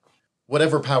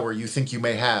Whatever power you think you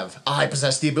may have, I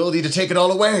possess the ability to take it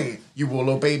all away. You will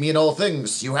obey me in all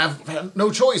things. You have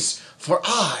no choice, for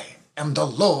I am the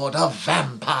Lord of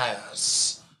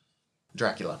Vampires.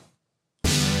 Dracula.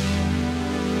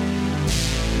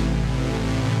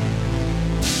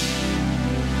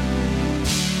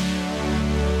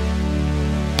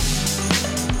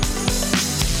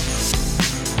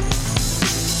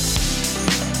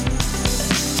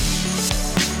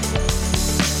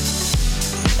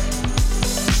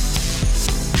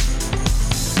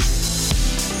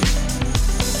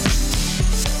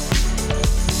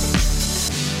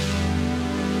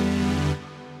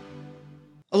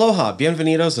 Aloha,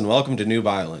 bienvenidos, and welcome to Noob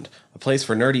Island, a place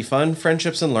for nerdy fun,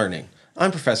 friendships, and learning.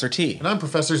 I'm Professor T. And I'm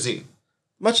Professor Z.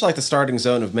 Much like the starting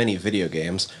zone of many video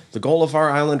games, the goal of our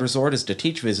island resort is to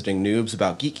teach visiting noobs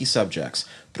about geeky subjects,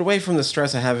 but away from the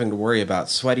stress of having to worry about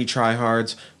sweaty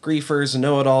tryhards, griefers,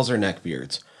 know-it-alls, or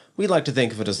neckbeards. We like to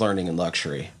think of it as learning and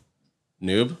luxury.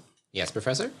 Noob? Yes,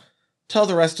 Professor? Tell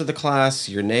the rest of the class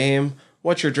your name,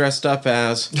 what you're dressed up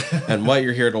as, and what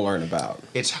you're here to learn about.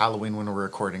 It's Halloween when we're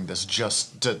recording this,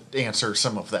 just to answer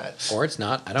some of that. Or it's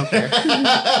not. I don't care.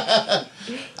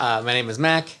 My name is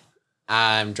Mac.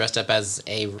 I'm dressed up as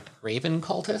a Raven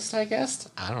cultist, I guess.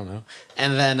 I don't know.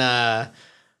 And then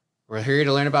we're here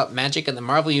to learn about magic in the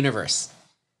Marvel Universe.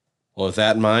 Well, with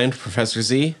that in mind, Professor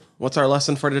Z, what's our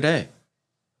lesson for today?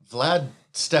 Vlad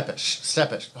Stepish.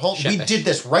 We Shepish. did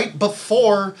this right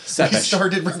before we Sepish.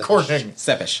 started recording.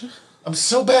 Sepish. I'm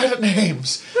so bad at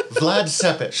names. Vlad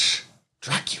Sepish.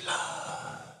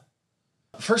 Dracula.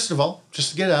 First of all,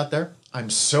 just to get it out there, I'm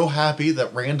so happy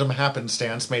that random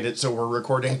happenstance made it so we're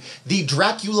recording the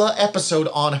Dracula episode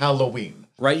on Halloween.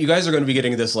 Right, you guys are going to be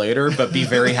getting this later, but be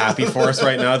very happy for us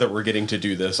right now that we're getting to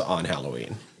do this on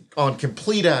Halloween. On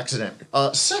complete accident.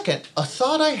 Second, a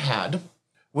thought I had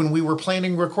when we were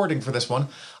planning recording for this one,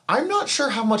 I'm not sure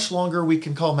how much longer we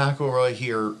can call McElroy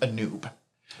here a noob.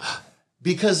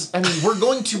 Because, I mean,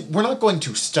 we're not going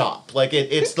to stop. Like,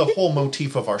 it's the whole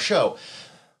motif of our show.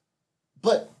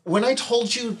 But when I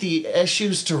told you the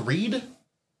issues to read,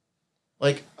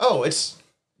 like, oh, it's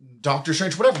Doctor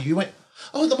Strange, whatever, you went,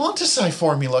 oh, the Montesai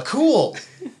formula, cool.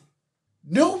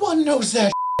 No one knows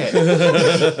that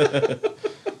shit.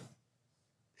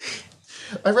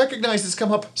 I recognize it's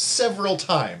come up several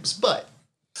times, but...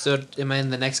 So am I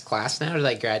in the next class now? Did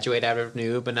I graduate out of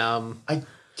noob and I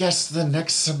guess the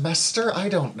next semester? I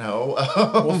don't know.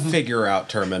 We'll figure out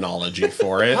terminology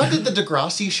for it. How did the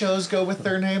Degrassi shows go with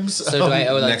their names? So do I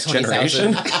owe like Next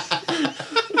 20,000?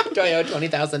 generation? Do I owe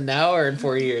 20,000 now or in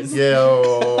 4 years?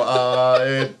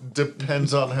 It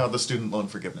depends on how the student loan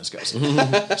forgiveness goes.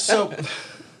 So,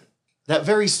 that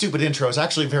very stupid intro is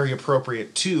actually very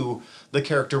appropriate to the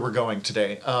character we're going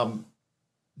today.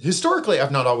 Historically,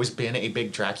 I've not always been a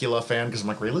big Dracula fan, because I'm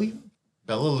like, really?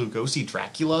 Bela Lugosi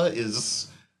Dracula is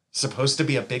supposed to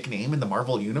be a big name in the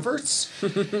Marvel Universe?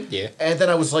 Yeah. And then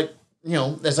I was like, you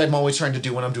know, as I'm always trying to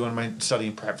do when I'm doing my study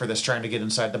and prep for this, trying to get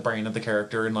inside the brain of the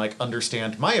character and, like,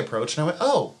 understand my approach. And I went,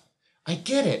 oh, I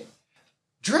get it.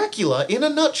 Dracula, in a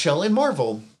nutshell, in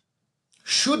Marvel,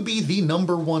 should be the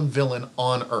 #1 villain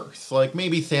on Earth. Like,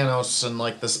 maybe Thanos and,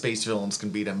 like, the space villains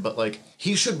can beat him, but, like,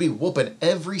 he should be whooping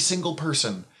every single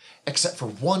person except for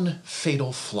one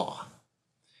fatal flaw.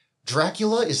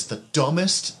 Dracula is the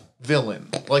dumbest villain,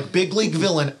 like, big league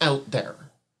villain out there.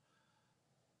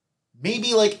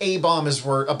 Maybe, like,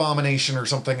 Abomination or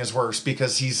something is worse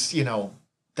because he's, you know,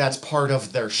 that's part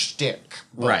of their shtick.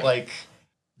 But, Right. like,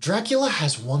 Dracula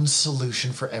has one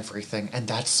solution for everything, and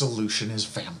that solution is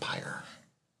vampire.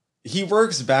 He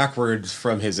works backwards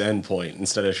from his endpoint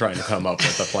instead of trying to come up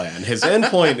with a plan. His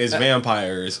endpoint is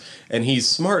vampires, and he's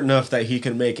smart enough that he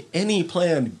can make any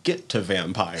plan get to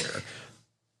vampire.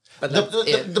 But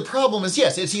The problem is,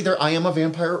 yes, it's either I am a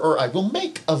vampire or I will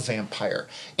make a vampire.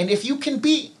 And if you can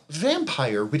be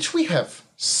vampire, which we have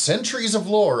centuries of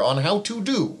lore on how to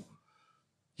do,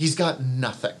 he's got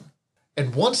nothing.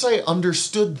 And once I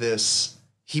understood this,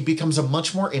 he becomes a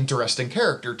much more interesting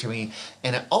character to me,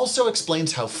 and it also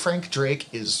explains how Frank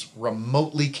Drake is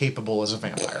remotely capable as a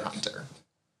vampire hunter.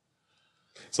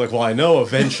 It's like, well, I know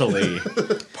eventually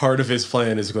part of his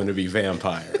plan is going to be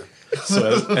vampire.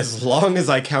 So as long as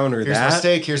I counter Here's my that,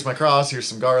 steak, here's my cross, here's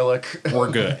some garlic.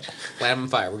 we're good. Light 'em on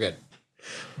fire. We're good.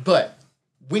 But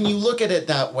when you look at it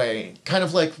that way, kind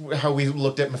of like how we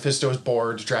looked at Mephisto's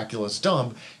bored, Dracula's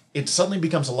dumb, it suddenly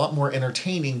becomes a lot more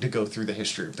entertaining to go through the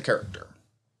history of the character.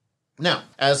 Now,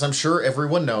 as I'm sure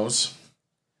everyone knows,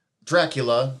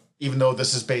 Dracula, even though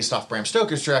this is based off Bram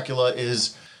Stoker's Dracula,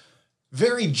 is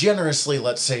very generously,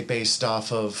 let's say, based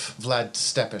off of Vlad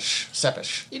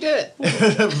Sepish. You did it.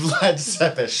 Vlad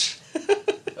Sepish.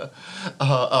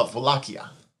 of Wallachia.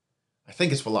 I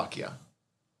think it's Wallachia.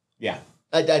 Yeah.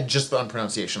 I just on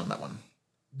pronunciation on that one.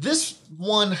 This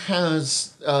one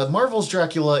has Marvel's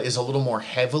Dracula is a little more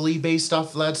heavily based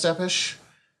off Vlad Tepes,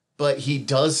 but he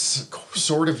does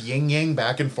sort of yin-yang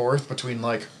back and forth between,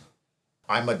 like,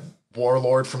 I'm a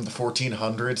warlord from the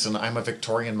 1400s and I'm a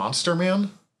Victorian monster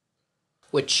man.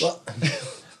 Which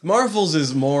Marvel's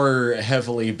is more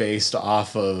heavily based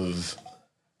off of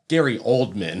Gary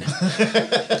Oldman.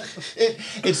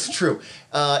 It's true.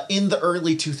 In the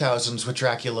early 2000s with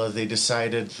Dracula, they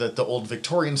decided that the old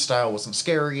Victorian style wasn't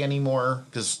scary anymore,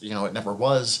 because, it never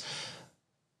was.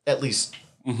 At least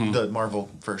the Marvel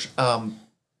version.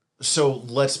 So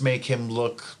let's make him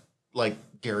look like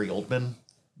Gary Oldman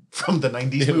from the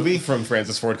 90s movie. From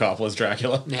Francis Ford Coppola's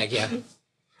Dracula. yeah.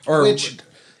 Or Which...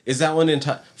 is that one in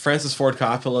Francis Ford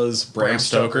Coppola's Bram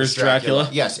Stoker's Dracula?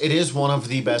 Yes, it is one of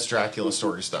the best Dracula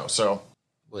stories, though. So,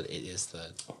 Well, it is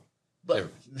the... but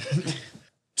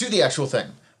to the actual thing.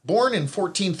 Born in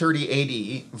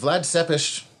 1430 AD, Vlad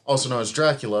Tepes, also known as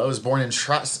Dracula, was born in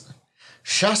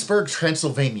Strasbourg,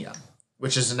 Transylvania,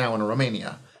 which is now in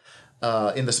Romania,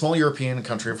 in the small European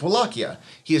country of Wallachia.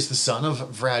 He is the son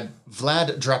of Vlad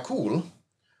Dracul,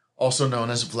 also known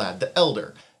as Vlad the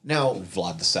Elder. Now,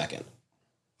 Vlad II.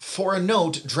 For a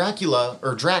note, Dracula,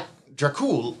 or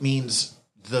Dracul, means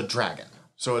the dragon.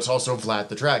 So it's also Vlad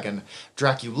the Dragon.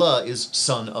 Dracula is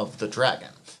son of the dragon.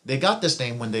 They got this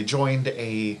name when they joined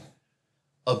a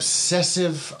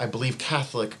obsessive, I believe,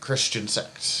 Catholic Christian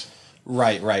sect.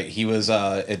 Right. He was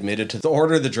admitted to the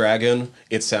Order of the Dragon.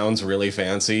 It sounds really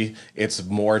fancy. It's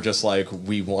more just like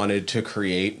we wanted to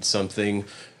create something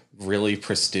really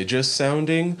prestigious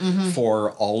sounding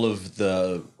for all of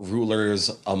the rulers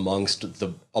along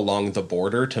the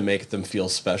border to make them feel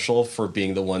special for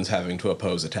being the ones having to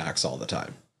oppose attacks all the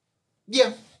time.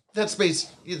 Yeah, that's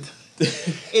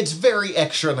it's very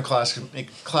extra in the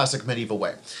classic medieval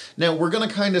way. Now, we're going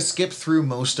to kind of skip through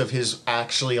most of his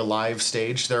actually alive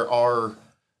stage. There are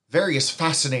various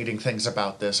fascinating things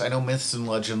about this. I know Myths and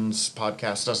Legends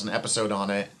podcast does an episode on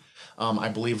it. I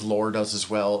believe Lore does as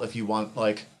well. If you want,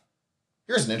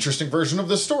 here's an interesting version of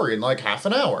this story in half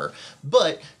an hour.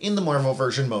 But in the Marvel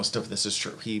version, most of this is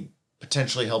true. He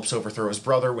potentially helps overthrow his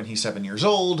brother when he's 7 years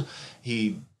old.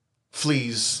 He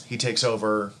flees. He takes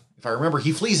over. If I remember,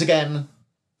 he flees again,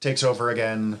 takes over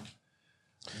again,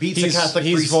 beats a Catholic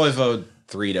priest. He's voivode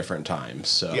 3 different times,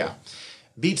 so... Yeah.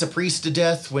 Beats a priest to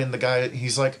death when the guy,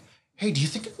 he's like, hey, do you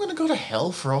think I'm going to go to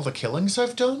hell for all the killings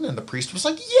I've done? And the priest was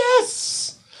like,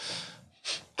 yes!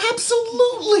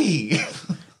 Absolutely!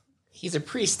 He's a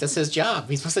priest. That's his job.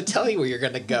 He's supposed to tell you where you're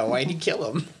going to go. Why'd you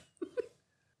kill him?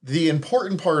 The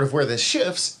important part of where this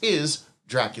shifts is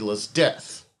Dracula's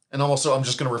death. And also, I'm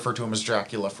just going to refer to him as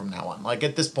Dracula from now on.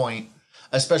 At this point,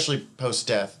 especially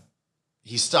post-death,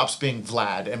 he stops being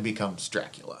Vlad and becomes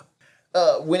Dracula.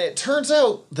 When it turns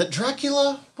out that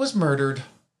Dracula was murdered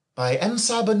by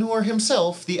Ensabanur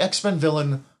himself, the X-Men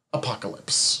villain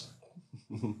Apocalypse.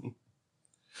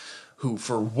 Who,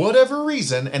 for whatever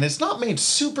reason, and it's not made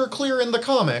super clear in the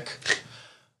comic,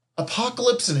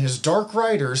 Apocalypse and his Dark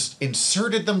Riders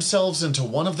inserted themselves into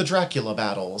one of the Dracula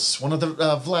battles, one of the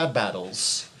Vlad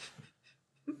battles,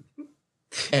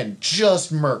 and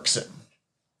just murks him.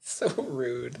 So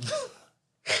rude.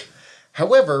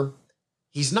 However,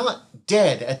 he's not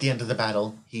dead at the end of the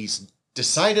battle. He's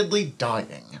decidedly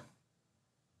dying.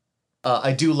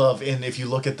 I do love, and if you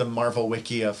look at the Marvel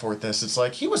Wiki for this,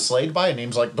 it's he was slain by,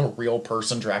 names the real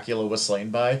person Dracula was slain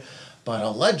by, but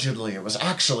allegedly it was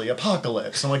actually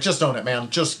Apocalypse. I'm just own it, man.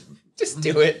 Just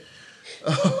do it.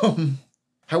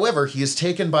 However, he is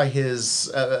taken by his,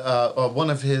 one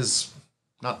of his,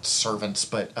 not servants,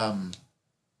 but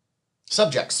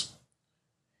subjects.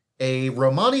 A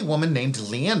Romani woman named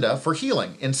Leanda for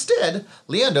healing. Instead,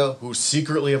 Leanda, who's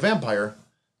secretly a vampire,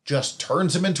 just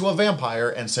turns him into a vampire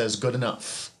and says, good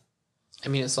enough. I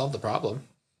mean, it solved the problem.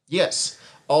 Yes.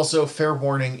 Also, fair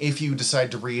warning, if you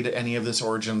decide to read any of this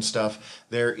origin stuff,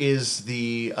 there is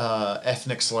the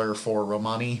ethnic slur for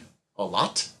Romani a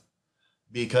lot.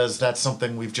 Because that's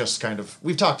something we've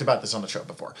talked about this on the show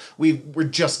before. We're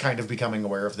just kind of becoming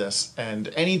aware of this. And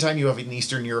anytime you have an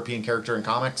Eastern European character in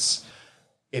comics,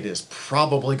 it is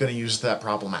probably going to use that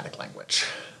problematic language.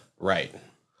 Right.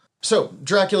 So,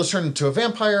 Dracula's turned into a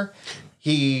vampire.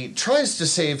 He tries to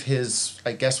save his,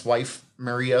 wife,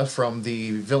 Maria, from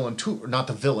the villain,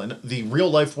 the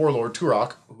real-life warlord,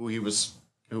 Turok,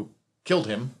 who killed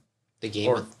him. The game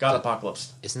or got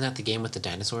Apocalypse. Isn't that the game with the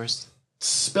dinosaurs?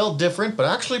 Spelled different, but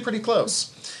actually pretty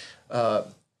close.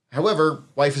 However,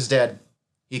 wife is dead.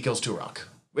 He kills Turok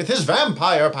with his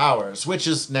vampire powers, which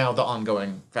is now the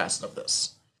ongoing facet of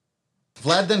this.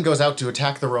 Vlad then goes out to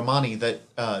attack the Romani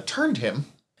that turned him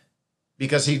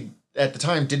because he, at the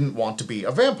time, didn't want to be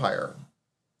a vampire.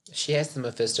 She has the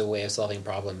Mephisto way of solving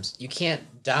problems. You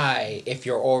can't die if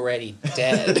you're already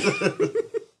dead.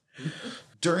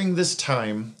 During this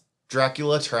time,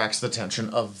 Dracula attracts the attention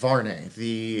of Varney,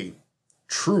 the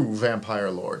true vampire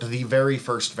lord, the very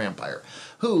first vampire,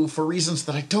 who, for reasons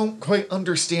that I don't quite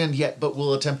understand yet, but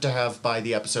will attempt to have by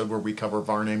the episode where we cover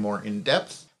Varney more in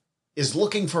depth, is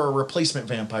looking for a replacement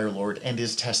vampire lord and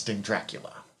is testing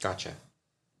Dracula. Gotcha.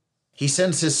 He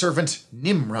sends his servant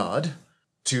Nimrod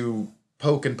to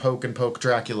poke and poke and poke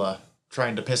Dracula,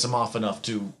 trying to piss him off enough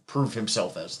to prove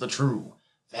himself as the true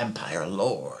vampire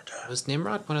lord. Was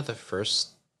Nimrod one of the first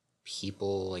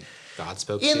people God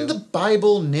spoke In to? the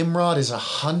Bible, Nimrod is a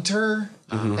hunter,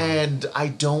 and I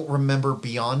don't remember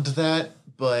beyond that,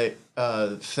 but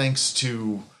thanks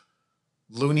to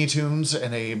Looney Tunes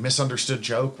and a misunderstood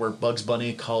joke where Bugs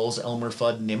Bunny calls Elmer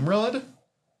Fudd Nimrod,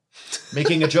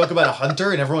 making a joke about a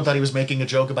hunter, and everyone thought he was making a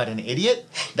joke about an idiot.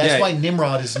 That's why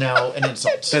Nimrod is now an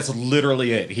insult. That's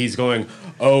literally it. He's going,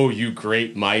 "Oh, you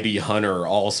great mighty hunter,"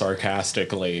 all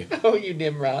sarcastically. Oh, you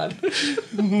Nimrod.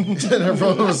 And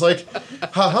everyone was like,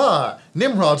 haha,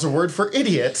 Nimrod's a word for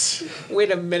idiots.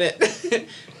 Wait a minute.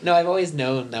 No, I've always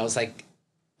known that was like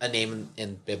a name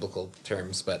in biblical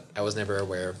terms, but I was never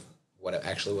aware of what it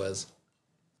actually was.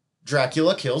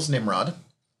 Dracula kills Nimrod,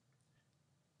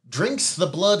 drinks the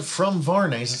blood from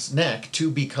Varney's neck to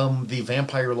become the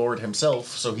vampire lord himself,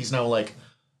 so he's now like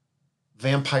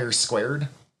vampire squared.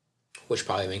 Which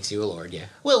probably makes you a lord, yeah.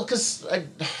 Well, because,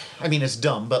 I mean, it's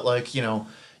dumb, but like, you know,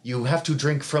 you have to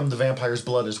drink from the vampire's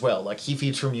blood as well. Like, he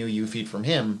feeds from you, you feed from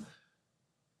him.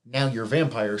 Now you're a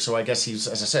vampire, so I guess he's,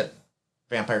 as I said,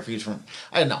 vampire feeds from...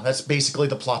 I don't know, that's basically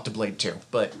the plot to Blade 2,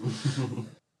 but...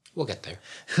 We'll get there.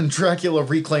 Dracula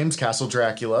reclaims Castle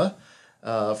Dracula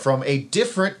from a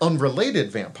different,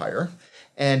 unrelated vampire,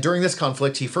 and during this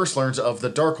conflict, he first learns of the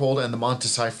Darkhold and the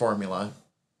Montesi formula,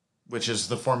 which is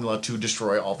the formula to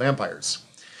destroy all vampires.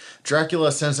 Dracula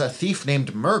sends a thief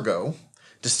named Murgo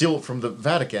to steal it from the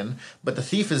Vatican, but the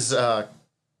thief is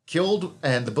killed,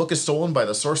 and the book is stolen by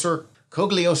the sorcerer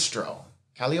Cogliostro.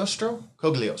 Cagliostro?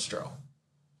 Cogliostro.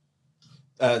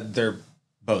 They're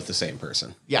both the same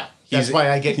person. Yeah, that's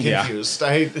why I get confused.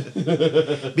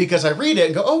 Because I read it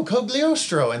and go, oh,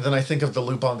 Cogliostro, and then I think of the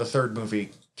Lupin the Third movie,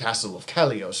 Castle of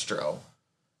Cagliostro,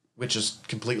 which is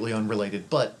completely unrelated,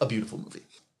 but a beautiful movie.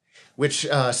 Which,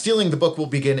 stealing the book will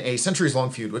begin a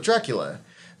centuries-long feud with Dracula.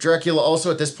 Dracula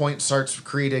also, at this point, starts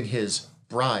creating his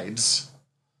brides,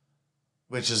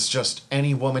 which is just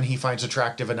any woman he finds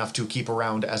attractive enough to keep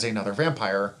around as another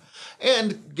vampire,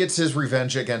 and gets his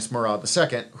revenge against Murad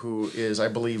II, who is, I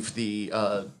believe, the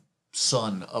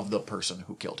son of the person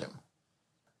who killed him.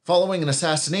 Following an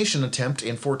assassination attempt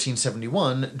in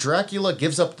 1471, Dracula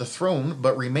gives up the throne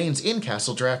but remains in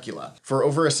Castle Dracula for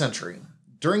over a century.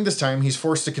 During this time, he's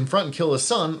forced to confront and kill his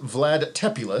son, Vlad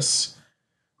Tepulus,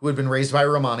 who had been raised by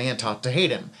Romani and taught to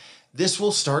hate him. This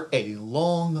will start a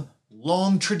long,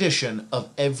 long tradition of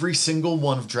every single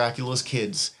one of Dracula's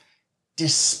kids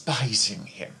despising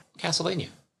him. Castlevania.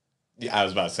 Yeah, I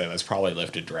was about to say that's probably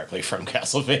lifted directly from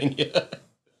Castlevania.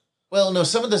 Well, no,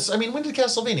 some of this... I mean, when did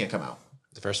Castlevania come out?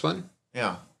 The first one?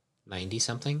 Yeah.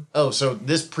 90-something? Oh, so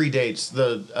this predates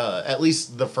the at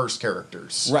least the first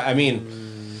characters. Right, I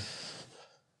mean...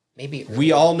 Maybe earlier.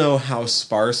 We all know how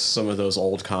sparse some of those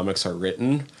old comics are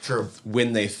written. True.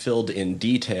 When they filled in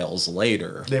details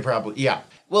later. They probably... Yeah.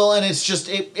 Well, and it's just...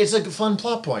 It's a fun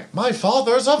plot point. My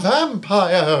father's a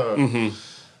vampire! Mm-hmm.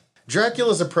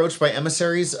 Dracula's approached by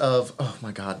emissaries of... Oh,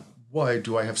 my God. Why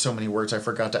do I have so many words I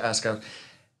forgot to ask out?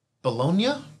 Bologna?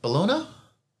 Bologna?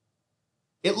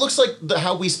 It looks like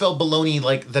how we spell bologna,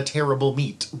 like the terrible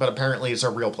meat, but apparently it's a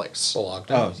real place. Bologna.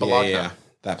 Oh, Bologna. yeah.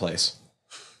 That place.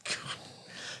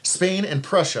 Spain and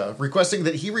Prussia, requesting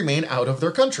that he remain out of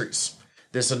their countries.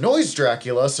 This annoys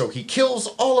Dracula, so he kills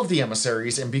all of the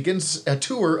emissaries and begins a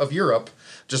tour of Europe,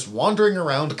 just wandering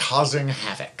around causing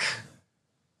havoc.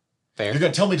 Fair. You're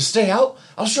gonna tell me to stay out?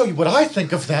 I'll show you what I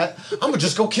think of that. I'm gonna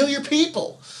just go kill your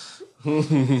people.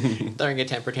 Throwing a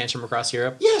temper tantrum across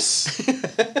Europe? Yes!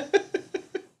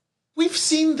 We've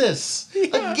seen this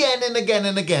again and again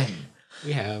and again.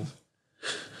 We have.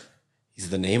 He's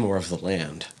the Namor of the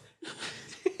land.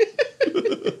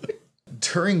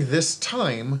 During this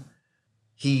time,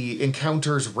 he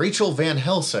encounters Rachel Van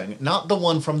Helsing, not the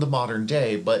one from the modern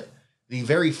day, but the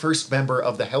very first member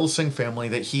of the Helsing family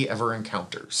that he ever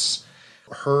encounters.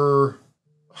 Her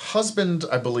husband,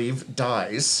 I believe,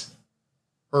 dies.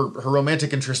 Her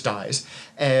romantic interest dies.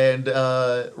 And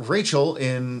Rachel,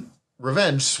 in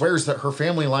revenge, swears that her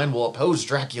family line will oppose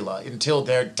Dracula until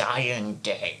their dying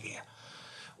day,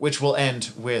 which will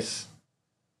end with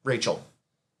Rachel.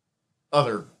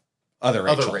 Other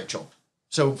Rachel.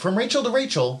 So from Rachel to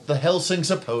Rachel, the Helsings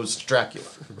opposed Dracula.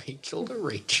 Rachel to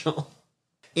Rachel.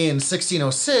 In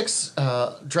 1606,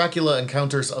 Dracula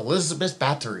encounters Elizabeth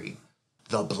Bathory,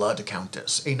 the Blood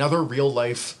Countess, another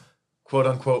real-life,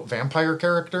 quote-unquote, vampire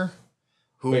character.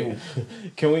 Who? Wait,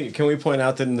 can we point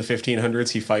out that in the 1500s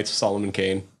he fights Solomon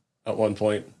Kane at one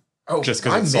point? Oh, just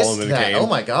I because it's missed Solomon that. Kane. Oh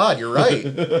my God, you're right.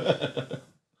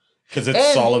 Because it's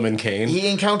And Solomon Kane. He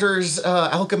encounters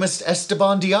alchemist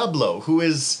Esteban Diablo, who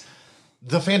is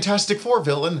the Fantastic Four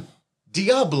villain,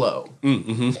 Diablo.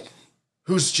 Mm-hmm.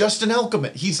 Who's just an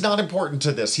alchemist. He's not important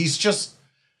to this. He's just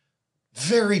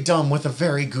very dumb with a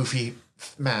very goofy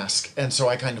mask, and so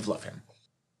I kind of love him.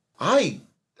 I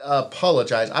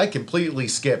apologize. I completely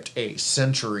skipped a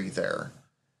century there.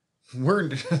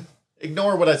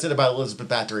 Ignore what I said about Elizabeth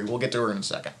Bathory. We'll get to her in a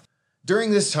second. During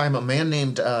this time, a man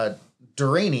named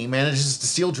Durrani manages to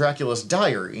steal Dracula's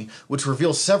diary, which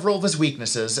reveals several of his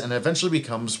weaknesses and eventually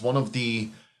becomes one of the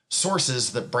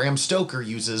sources that Bram Stoker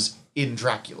uses in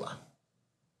Dracula.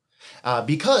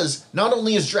 Because not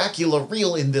only is Dracula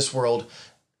real in this world,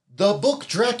 the book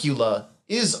Dracula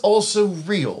is also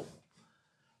real.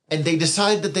 And they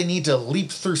decide that they need to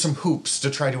leap through some hoops to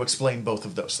try to explain both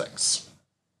of those things.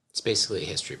 It's basically a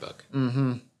history book.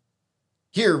 Mm-hmm.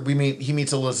 Here he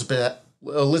meets Elizabeth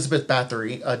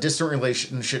Bathory, a distant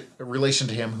relation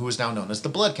to him who is now known as the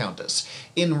Blood Countess.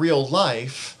 In real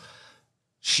life,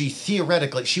 she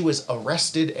was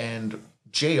arrested and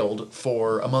jailed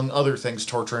for, among other things,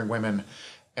 torturing women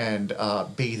and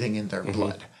bathing in their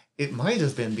blood. It might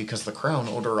have been because the crown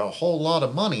owed her a whole lot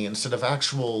of money instead of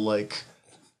actual,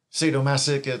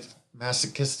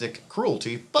 sadomasochistic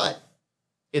cruelty, but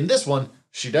in this one,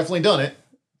 she definitely done it.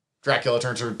 Dracula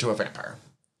turns her into a vampire.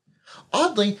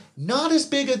 Oddly, not as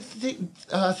big a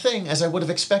thing as I would have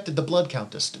expected the Blood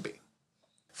Countess to be.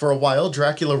 For a while,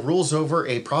 Dracula rules over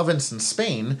a province in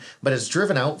Spain, but is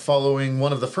driven out following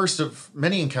one of the first of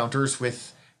many encounters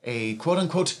with a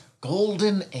quote-unquote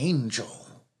golden angel.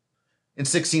 In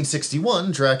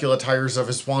 1661, Dracula tires of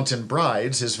his wanton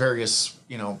brides, his various,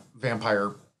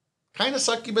 vampire kind of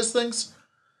succubus things,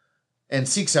 and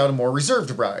seeks out a more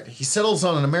reserved bride. He settles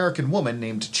on an American woman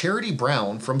named Charity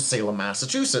Brown from Salem,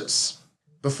 Massachusetts.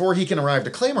 Before he can arrive to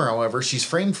claim her, however, she's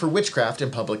framed for witchcraft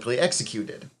and publicly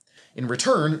executed. In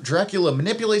return, Dracula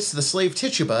manipulates the slave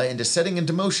Tituba into setting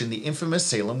into motion the infamous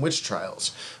Salem witch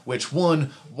trials, which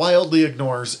 1, wildly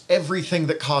ignores everything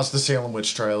that caused the Salem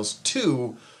witch trials,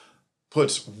 2,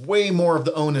 puts way more of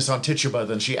the onus on Tituba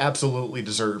than she absolutely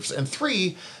deserves, and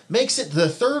 3, makes it the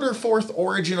 3rd or 4th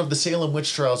origin of the Salem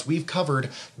witch trials we've covered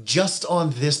just on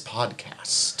this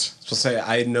podcast. So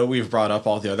I know we've brought up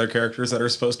all the other characters that are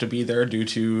supposed to be there due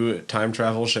to time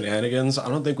travel shenanigans. I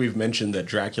don't think we've mentioned that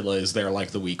Dracula is there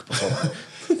like the week before.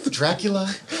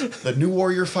 Dracula, the New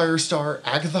Warrior Firestar,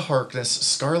 Agatha Harkness,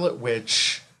 Scarlet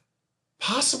Witch,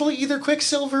 possibly either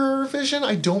Quicksilver or Vision.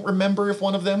 I don't remember if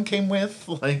one of them came with.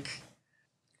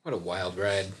 What a wild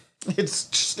ride.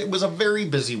 It was a very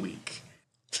busy week.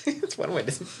 That's one way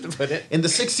to put it. In the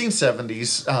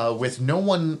 1670s, with no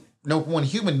one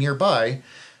human nearby,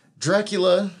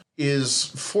 Dracula is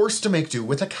forced to make do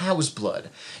with a cow's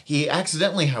blood. He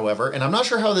accidentally, however, and I'm not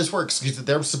sure how this works, because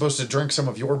they're supposed to drink some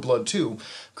of your blood too,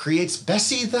 creates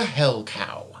Bessie the Hell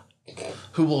Cow,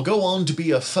 who will go on to be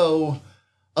a foe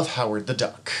of Howard the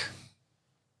Duck.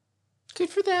 Good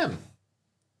for them.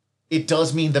 It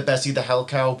does mean that Bessie the Hell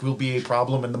Cow will be a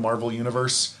problem in the Marvel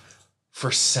Universe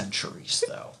for centuries,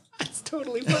 though. That's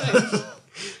totally fine.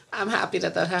 I'm happy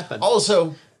that happened.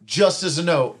 Also, just as a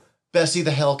note, Bessie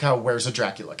the Hell Cow wears a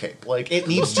Dracula cape. It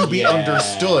needs to be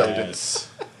understood.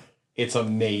 It's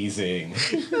amazing.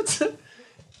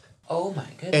 Oh my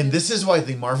goodness. And this is why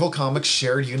the Marvel Comics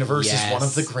shared universe is one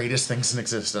of the greatest things in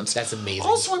existence. That's amazing.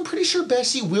 Also, I'm pretty sure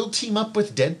Bessie will team up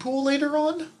with Deadpool later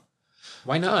on.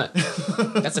 Why not?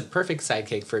 That's a perfect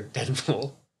sidekick for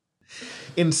Deadpool.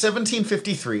 In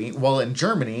 1753, while in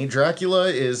Germany, Dracula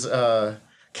is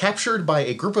captured by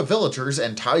a group of villagers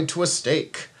and tied to a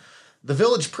stake. The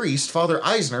village priest, Father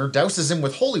Eisner, douses him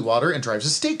with holy water and drives a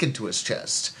stake into his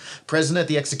chest. Present at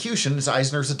the execution is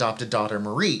Eisner's adopted daughter,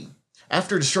 Marie.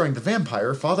 After destroying the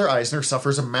vampire, Father Eisner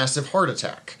suffers a massive heart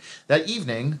attack. That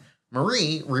evening,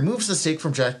 Marie removes the stake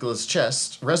from Dracula's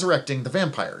chest, resurrecting the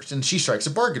vampire, and she strikes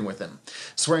a bargain with him,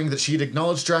 swearing that she'd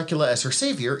acknowledge Dracula as her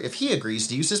savior if he agrees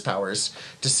to use his powers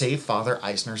to save Father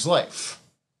Eisner's life.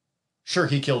 Sure,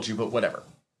 he killed you, but whatever.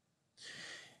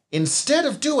 Instead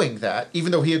of doing that,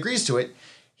 even though he agrees to it,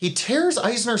 He tears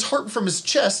Eisner's heart from his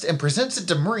chest and presents it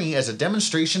to Marie as a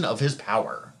demonstration of his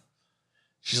power.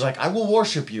 She's like, I will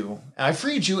worship you. I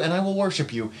freed you, and I will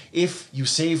worship you if you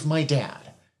save my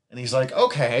dad. And he's like,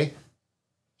 okay,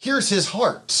 here's his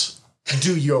heart.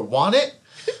 Do you want it?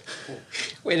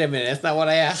 Wait a minute, that's not what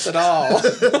I asked at all.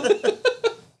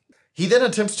 He then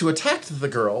attempts to attack the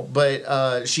girl,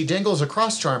 but she dangles a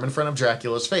cross charm in front of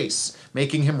Dracula's face,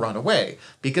 making him run away.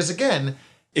 Because again...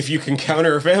 If you can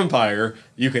counter a vampire,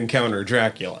 you can counter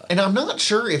Dracula. And I'm not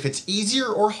sure if it's easier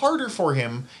or harder for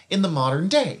him in the modern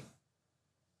day.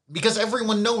 Because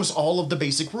everyone knows all of the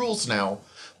basic rules now,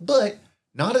 but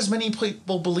not as many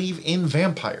people believe in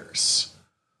vampires.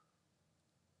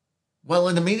 While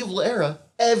in the medieval era,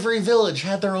 every village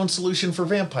had their own solution for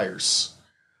vampires.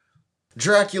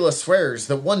 Dracula swears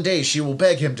that one day she will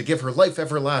beg him to give her life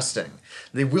everlasting.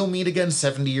 They will meet again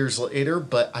 70 years later,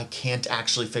 but I can't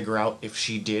actually figure out if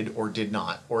she did or did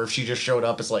not, or if she just showed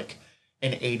up as like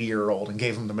an 80-year-old and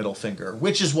gave him the middle finger,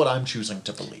 which is what I'm choosing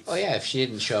to believe. Oh yeah, if she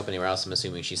didn't show up anywhere else, I'm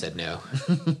assuming she said no.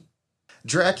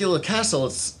 Dracula Castle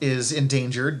is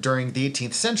endangered during the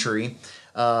 18th century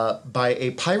by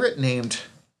a pirate named,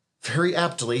 very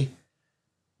aptly,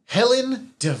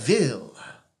 Helen de Ville.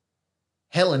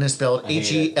 Helen is spelled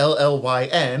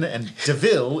Hellyn, and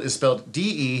DeVille is spelled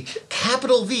DeVill.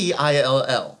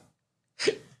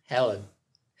 Helen.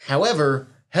 However,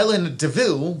 Helen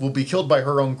DeVille will be killed by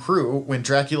her own crew when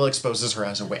Dracula exposes her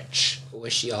as a witch.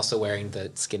 Was she also wearing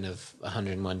the skin of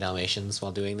 101 Dalmatians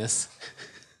while doing this?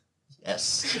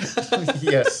 Yes.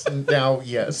 Yes. Now,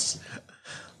 yes.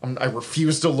 I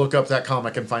refuse to look up that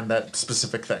comic and find that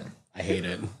specific thing. I hate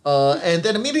it. And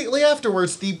then immediately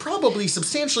afterwards, the probably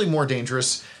substantially more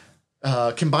dangerous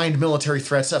combined military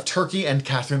threats of Turkey and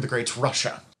Catherine the Great's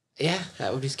Russia. Yeah,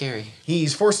 that would be scary.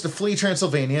 He's forced to flee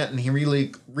Transylvania, and he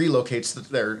relocates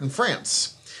there in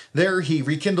France. There, he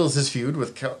rekindles his feud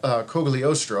with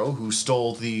Cogliostro, who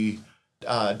stole the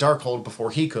Darkhold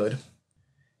before he could.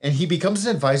 And he becomes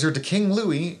an advisor to King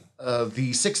Louis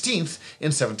the 16th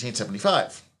in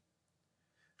 1775.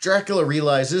 Dracula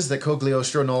realizes that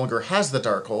Cogliostro no longer has the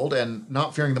Darkhold, and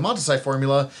not fearing the Montesai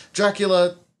formula,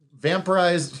 Dracula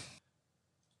vampirizes...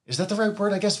 Is that the right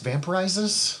word? I guess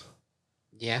vampirizes?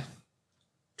 Yeah.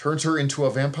 Turns her into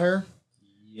a vampire?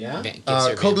 Yeah.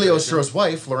 Cogliostro's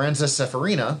wife, Lorenza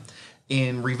Seferina,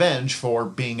 in revenge for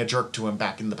being a jerk to him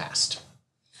back in the past.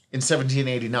 In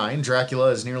 1789,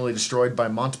 Dracula is nearly destroyed by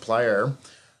Montpelier?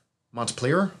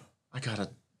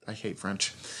 I hate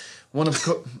French. One of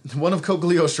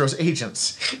Cogliostro's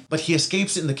agents, but he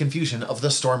escapes in the confusion of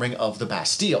the storming of the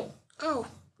Bastille. Oh,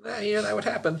 yeah, that would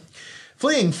happen.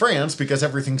 Fleeing France because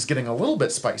everything's getting a little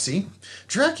bit spicy,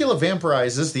 Dracula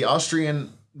vampirizes the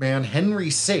Austrian man Henry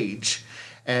Sage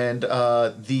and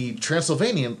the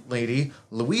Transylvanian lady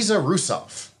Louisa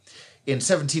Russoff. In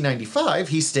 1795,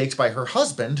 he's staked by her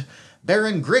husband,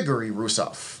 Baron Grigory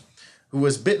Russoff, who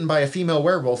was bitten by a female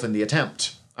werewolf in the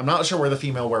attempt. I'm not sure where the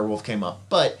female werewolf came up,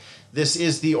 but this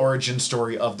is the origin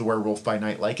story of the Werewolf by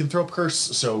Night lycanthrope curse,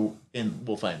 so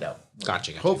we'll find out.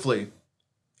 Gotcha. Hopefully.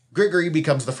 Grigory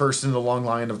becomes the first in the long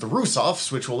line of the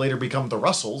Russoffs, which will later become the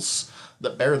Russells,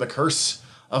 that bear the curse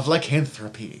of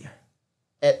lycanthropy.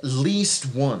 At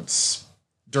least once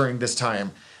during this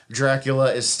time,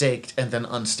 Dracula is staked and then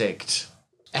unstaked.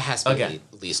 It has to be at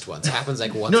least once. It happens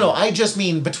like once. No, I just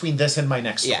mean between this and my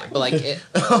next story. Yeah, but like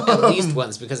at least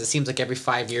once, because it seems like every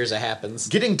 5 years it happens.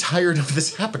 Getting tired of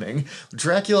this happening,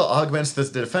 Dracula augments the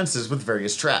defenses with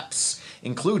various traps,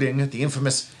 including the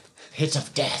infamous Pit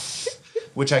of Death,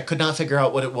 which I could not figure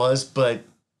out what it was, but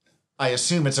I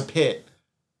assume it's a pit,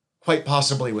 quite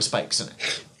possibly with spikes in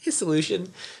it. His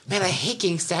solution? Man, I hate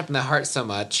getting stabbed in the heart so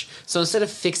much. So instead of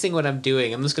fixing what I'm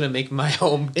doing, I'm just going to make my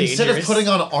home dangerous. Instead of putting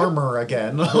on armor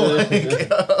again.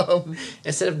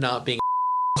 Instead of not being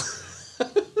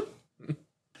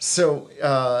So,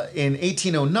 in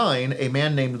 1809, a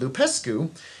man named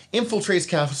Lupescu infiltrates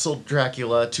Castle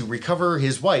Dracula to recover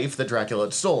his wife that Dracula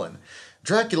had stolen.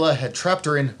 Dracula had trapped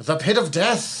her in the Pit of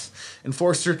Death and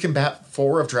forced her to combat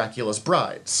 4 of Dracula's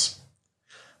brides.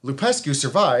 Lupescu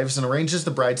survives and arranges the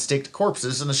bride's staked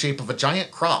corpses in the shape of a giant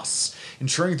cross,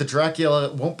 ensuring that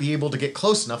Dracula won't be able to get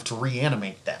close enough to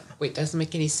reanimate them. Wait, doesn't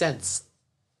make any sense.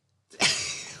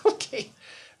 Okay.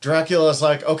 Dracula's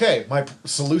like, okay, my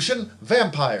solution?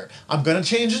 Vampire. I'm gonna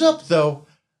change it up, though.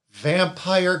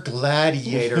 Vampire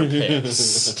gladiator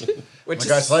pits. Which the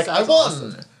guy's like, I won!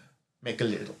 awesome. Make a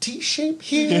little T-shape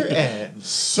here and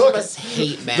suck Must it.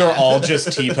 hate math. They're all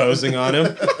just T-posing on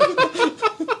him.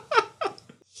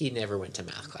 He never went to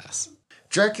math class.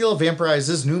 Dracula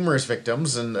vampirizes numerous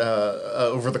victims and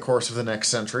over the course of the next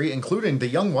century, including the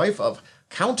young wife of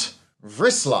Count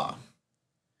Vrislaw.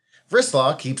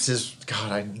 Vrislaw keeps his...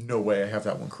 God, no way I have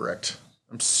that one correct.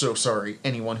 I'm so sorry,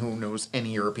 anyone who knows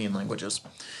any European languages.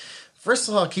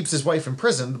 Vrislaw keeps his wife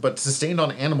imprisoned, but sustained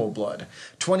on animal blood.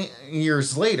 20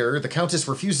 years later, the Countess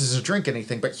refuses to drink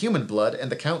anything but human blood,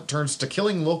 and the Count turns to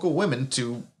killing local women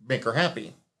to make her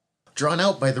happy. Drawn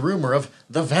out by the rumor of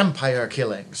the vampire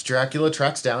killings, Dracula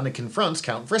tracks down and confronts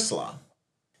Count Vrislaw.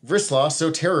 Vrislaw,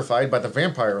 so terrified by the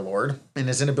vampire lord and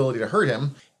his inability to hurt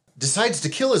him, decides to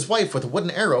kill his wife with a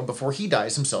wooden arrow before he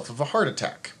dies himself of a heart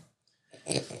attack.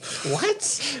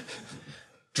 What?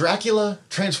 Dracula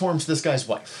transforms this guy's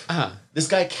wife. This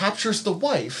guy captures the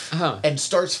wife and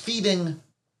starts feeding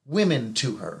women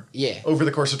to her over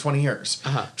the course of 20 years.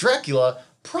 Dracula,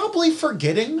 probably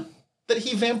forgetting that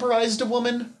he vampirized a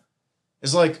woman,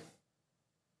 is like,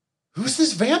 who's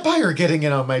this vampire getting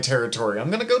in on my territory? I'm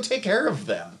going to go take care of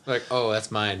them. Like, oh, that's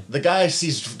mine. The guy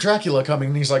sees Dracula coming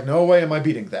and he's like, no way am I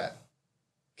beating that.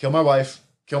 Kill my wife,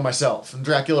 kill myself. And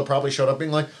Dracula probably showed up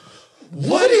being like,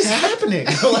 what is happening?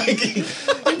 Like,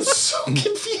 I'm so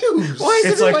confused. Why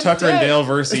is It's like everyone Tucker and dead? Dale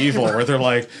versus Evil, where they're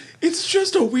like, it's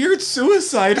just a weird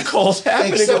suicide cult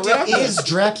happening Except around it is us.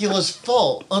 Dracula's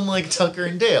fault, unlike Tucker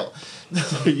and Dale.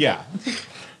 Yeah.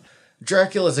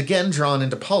 Dracula is again drawn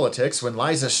into politics when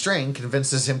Liza Strang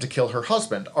convinces him to kill her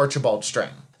husband, Archibald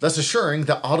Strang, thus assuring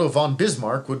that Otto von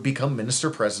Bismarck would become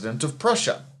minister-president of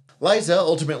Prussia. Liza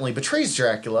ultimately betrays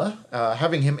Dracula,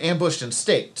 having him ambushed and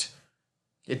staked.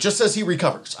 It just says he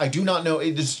recovers. I do not know.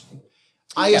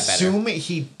 I assume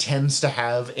he tends to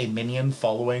have a minion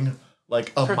following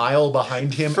like a mile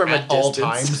behind him From a at all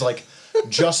distance. times, like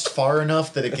just far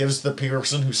enough that it gives the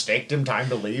person who staked him time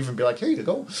to leave and be like, here you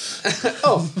go.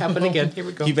 Oh, happened again. Here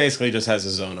we go. He basically just has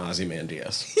his own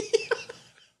Ozymandias.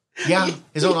 Yeah,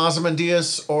 his own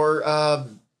Ozymandias or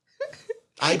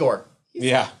Igor.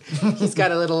 Yeah. He's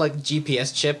got a little like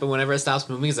GPS chip, and whenever it stops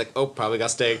moving, he's like, "Oh, probably got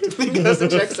staked." He goes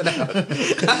and checks it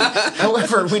out.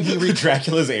 However, when he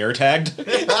Dracula's air tagged.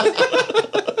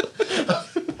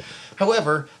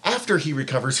 However, after he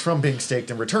recovers from being staked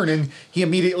and returning, he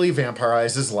immediately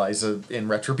vampirizes Liza in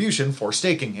retribution for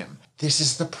staking him. This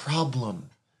is the problem.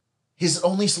 His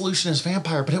only solution is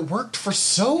vampire, but it worked for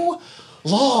so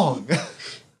long.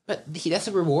 But that's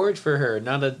a reward for her,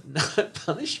 not a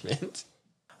punishment.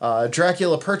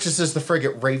 Dracula purchases the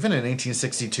frigate Raven in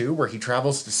 1862, where he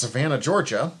travels to Savannah,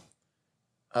 Georgia.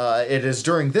 It is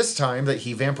during this time that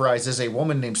he vampirizes a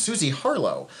woman named Susie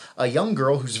Harlow, a young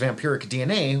girl whose vampiric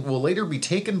DNA will later be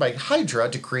taken by Hydra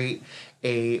to create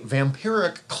a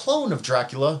vampiric clone of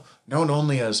Dracula known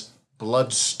only as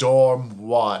Bloodstorm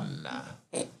 1.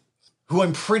 Who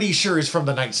I'm pretty sure is from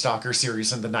the Night Stalker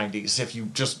series in the 90s, if you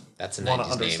just That's a want to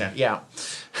 90s understand. name. Yeah.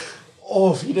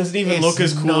 Oh, he doesn't even It's look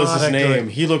as cool as not his a name.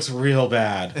 good- He looks real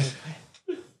bad.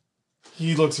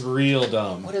 He looks real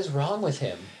dumb. What is wrong with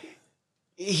him?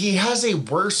 He has a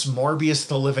worse Morbius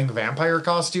the Living Vampire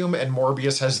costume, and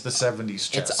Morbius has the 70s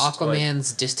chest. It's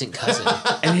Aquaman's distant cousin.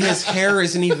 And his hair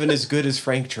isn't even as good as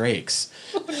Frank Drake's.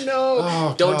 No,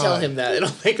 Oh, don't tell God. him that.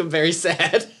 It'll make him very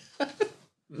sad.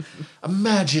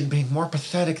 Imagine being more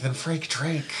pathetic than Frank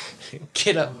Drake.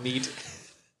 Get up, meat.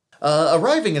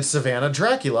 Arriving in Savannah,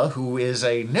 Dracula, who is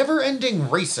a never-ending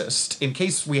racist, in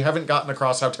case we haven't gotten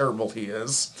across how terrible he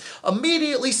is,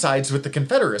 immediately sides with the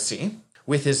Confederacy,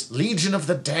 with his Legion of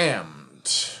the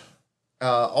Damned.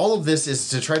 All of this is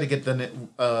to try to get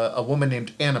a woman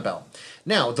named Annabelle.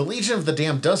 Now, the Legion of the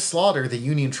Damned does slaughter the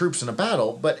Union troops in a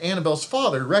battle, but Annabelle's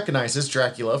father recognizes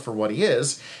Dracula for what he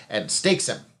is and stakes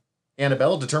him.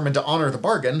 Annabelle, determined to honor the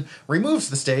bargain, removes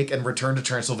the stake and returns to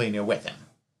Transylvania with him.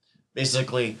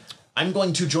 Basically, I'm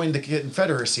going to join the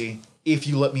Confederacy if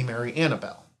you let me marry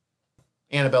Annabelle.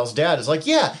 Annabelle's dad is like,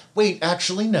 yeah, wait,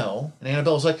 actually, no. And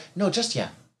Annabelle's like, no, just yeah.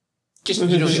 Just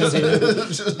you don't need to say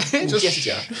that. just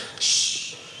yeah.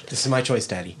 This is my choice,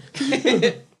 Daddy.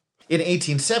 In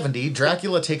 1870,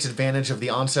 Dracula takes advantage of the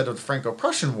onset of the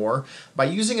Franco-Prussian War by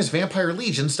using his vampire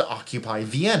legions to occupy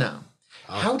Vienna.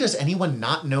 How does anyone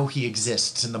not know he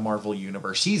exists in the Marvel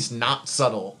Universe? He's not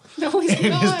subtle No, he's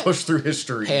in his not. push through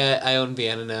history. Hey, I own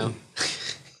Vienna now.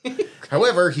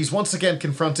 However, he's once again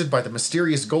confronted by the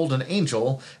mysterious Golden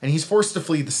Angel, and he's forced to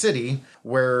flee the city,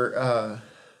 When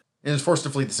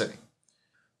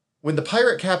the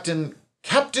pirate Captain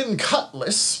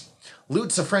Cutlass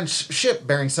loots a French ship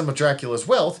bearing some of Dracula's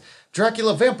wealth,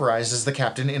 Dracula vampirizes the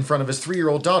captain in front of his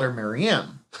 3-year-old daughter,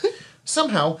 Marianne.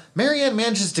 Somehow, Marianne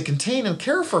manages to contain and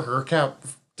care for her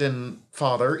captain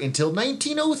father until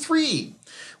 1903,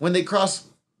 when they cross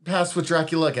paths with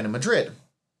Dracula again in Madrid.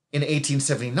 In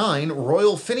 1879,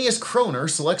 Royal Phineas Kroner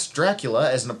selects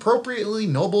Dracula as an appropriately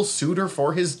noble suitor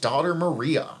for his daughter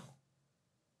Maria.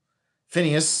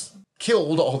 Phineas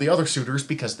killed all the other suitors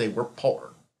because they were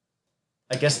poor.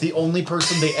 I guess the only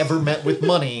person they ever met with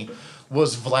money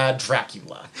was Vlad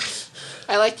Dracula.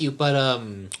 I like you, but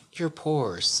you're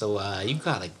poor, so you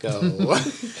gotta go.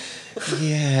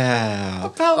 Yeah.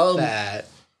 About that.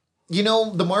 You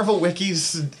know, the Marvel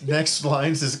Wiki's next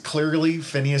lines is clearly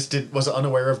Phineas was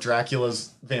unaware of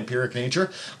Dracula's vampiric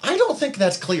nature. I don't think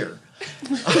that's clear.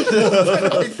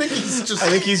 I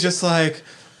think he's just like,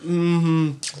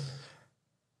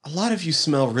 a lot of you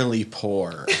smell really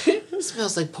poor. It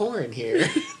smells like poor in here.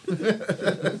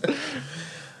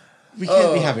 We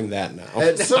can't be having that now.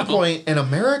 At some point, an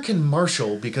American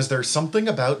marshal, because there's something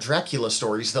about Dracula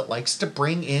stories that likes to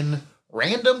bring in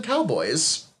random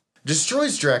cowboys,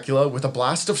 destroys Dracula with a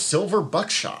blast of silver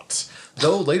buckshot.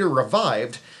 Though later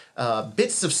revived,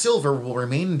 bits of silver will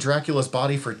remain in Dracula's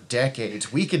body for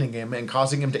decades, weakening him and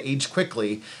causing him to age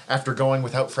quickly after going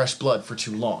without fresh blood for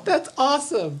too long. That's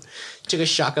awesome. Took a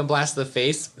shotgun blast to the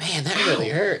face. Man, that really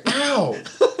hurt. Ow!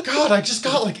 God, I just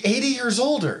got like 80 years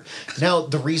older. Now,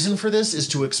 the reason for this is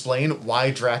to explain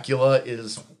why Dracula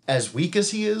is as weak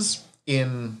as he is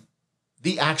in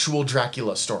the actual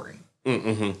Dracula story.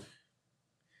 Mm-hmm.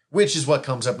 Which is what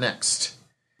comes up next.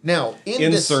 Now,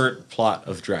 insert plot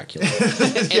of Dracula.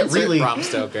 Yeah, really. Bram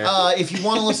Stoker. If you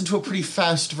want to listen to a pretty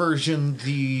fast version,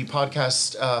 the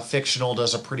podcast Fictional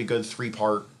does a pretty good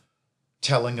 3-part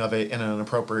telling of it in an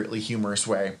appropriately humorous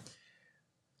way.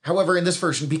 However, in this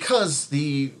version, because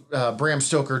the Bram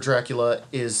Stoker Dracula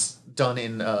is done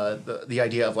in the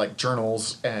idea of like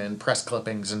journals and press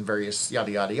clippings and various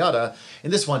yada yada yada, in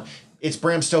this one, it's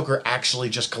Bram Stoker actually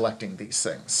just collecting these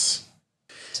things.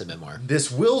 It's a memoir.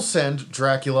 This will send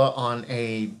Dracula on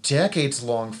a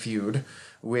decades-long feud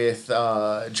with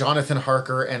Jonathan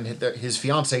Harker and his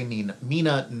fiancée,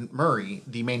 Mina Murray,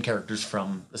 the main characters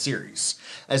from the series,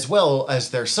 as well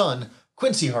as their son,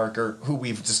 Quincy Harker, who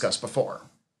we've discussed before.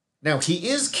 Now, he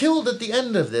is killed at the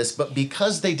end of this, but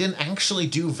because they didn't actually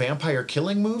do vampire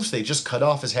killing moves, they just cut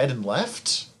off his head and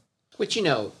left. Which, you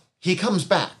know... He comes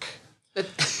back.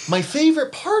 My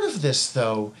favorite part of this,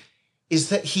 though, is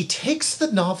that he takes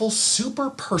the novel super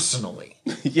personally.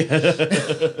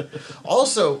 Yeah.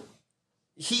 Also,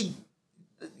 he,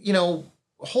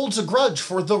 holds a grudge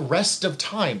for the rest of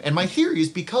time. And my theory is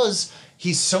because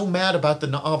he's so mad about the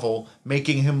novel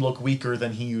making him look weaker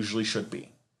than he usually should be.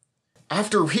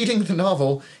 After reading the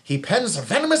novel, he pens a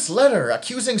venomous letter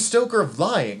accusing Stoker of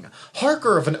lying,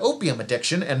 Harker of an opium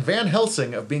addiction, and Van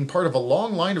Helsing of being part of a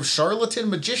long line of charlatan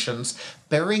magicians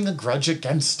bearing a grudge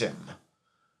against him.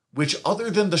 Which, other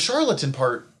than the charlatan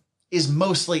part, is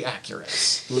mostly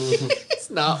accurate. It's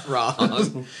not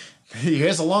wrong. He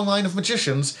has a long line of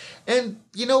magicians, and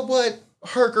you know what?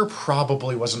 Harker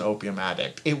probably was an opium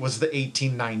addict. It was the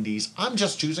 1890s. I'm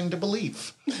just choosing to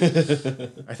believe.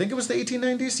 I think it was the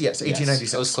 1890s? Yes, 1896.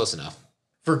 Yes, that was close enough.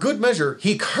 For good measure,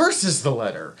 he curses the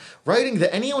letter, writing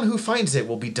that anyone who finds it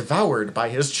will be devoured by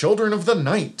his children of the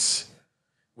night.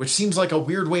 Which seems like a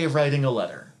weird way of writing a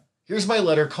letter. Here's my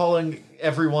letter calling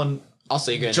everyone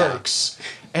also, you're gonna jerks. Die.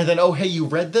 And then, oh, hey, you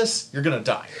read this? You're gonna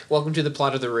die. Welcome to the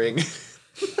plot of The Ring.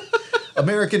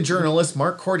 American journalists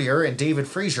Mark Cordier and David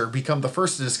Fraser become the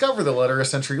first to discover the letter a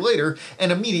century later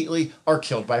and immediately are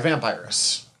killed by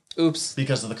vampires. Oops.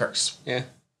 Because of the curse. Yeah.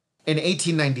 In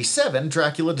 1897,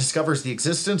 Dracula discovers the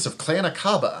existence of Clan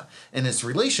Akaba and its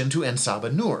relation to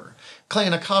En-Sabah Nur.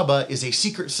 Clan Akaba is a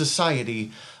secret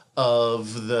society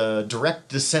of the direct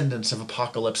descendants of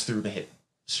Apocalypse through the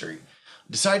history.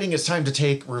 Deciding it's time to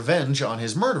take revenge on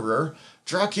his murderer,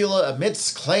 Dracula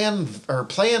emits Plan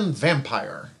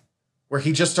Vampire, where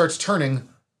he just starts turning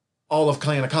all of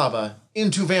Clan Akaba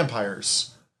into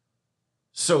vampires.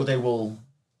 So they will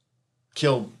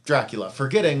kill Dracula,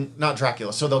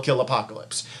 so they'll kill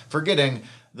Apocalypse, forgetting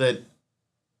that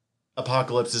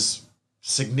Apocalypse is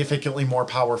significantly more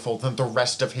powerful than the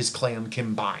rest of his clan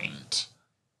combined.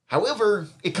 However,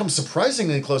 it comes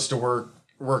surprisingly close to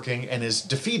working and is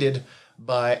defeated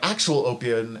by actual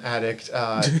opium addict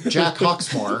Jack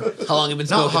Hawksmoor. How long have you been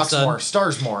smoking, Not Hawksmoor,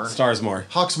 son? Starsmore.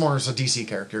 Hawksmoor is a DC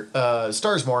character.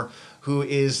 Starsmore, who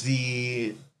is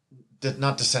the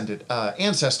not descendant,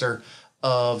 ancestor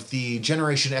of the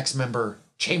Generation X member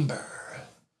Chamber,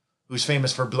 who's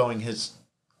famous for blowing his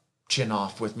chin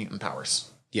off with mutant powers.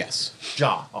 Yes.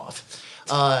 Jaw off.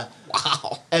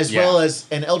 Wow. As well as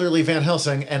an elderly Van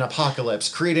Helsing and Apocalypse,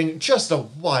 creating just a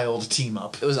wild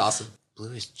team-up. It was awesome.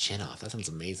 Blew his chin off. That sounds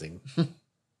amazing.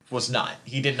 Was not.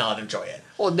 He did not enjoy it.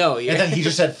 Well, no. Yeah. And then he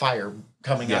just had fire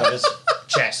coming out of his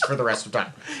chest for the rest of the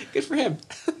time. Good for him.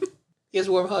 He has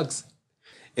warm hugs.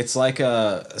 It's like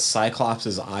a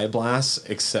Cyclops' eye blast,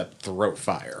 except throat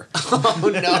fire.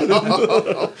 Oh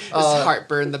no! His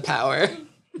heartburn, the power.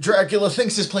 Dracula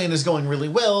thinks his plan is going really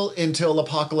well until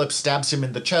Apocalypse stabs him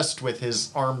in the chest with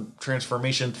his arm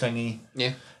transformation thingy.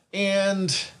 Yeah.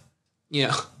 And You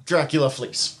know, Dracula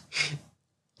flees.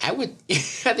 I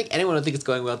think anyone would think it's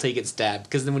going well until you get stabbed.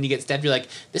 Because then when you get stabbed, you're like,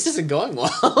 this isn't going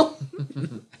well.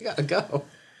 I gotta go.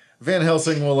 Van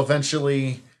Helsing will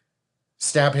eventually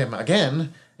stab him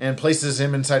again and places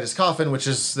him inside his coffin, which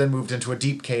is then moved into a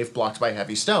deep cave blocked by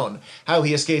heavy stone. How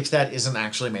he escapes that isn't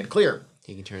actually made clear.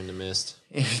 He can turn to mist.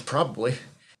 Probably.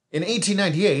 In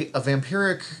 1898, a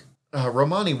vampiric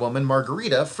Romani woman,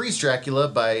 Margarita, frees Dracula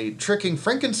by tricking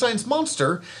Frankenstein's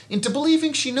monster into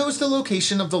believing she knows the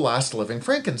location of the last living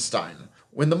Frankenstein.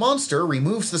 When the monster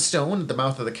removes the stone at the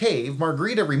mouth of the cave,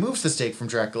 Margarita removes the stake from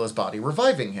Dracula's body,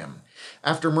 reviving him.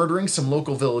 After murdering some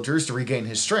local villagers to regain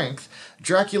his strength,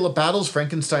 Dracula battles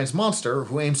Frankenstein's monster,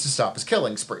 who aims to stop his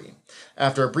killing spree.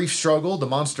 After a brief struggle, the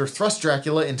monster thrusts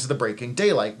Dracula into the breaking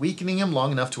daylight, weakening him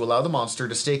long enough to allow the monster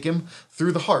to stake him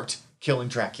through the heart, killing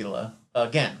Dracula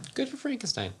again. Good for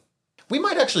Frankenstein. We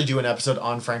might actually do an episode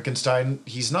on Frankenstein.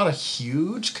 He's not a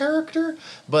huge character,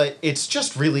 but it's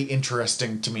just really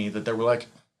interesting to me that they were like,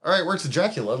 all right, where's the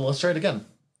Dracula? Let's try it again.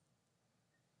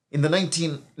 In the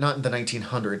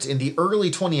 1900s, in the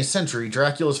early 20th century,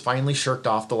 Dracula's finally shirked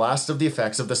off the last of the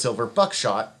effects of the silver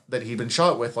buckshot that he'd been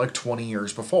shot with like 20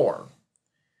 years before.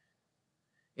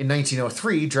 In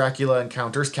 1903, Dracula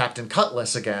encounters Captain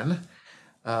Cutlass again,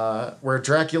 where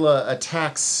Dracula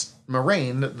attacks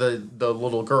Moraine, the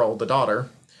little girl, the daughter,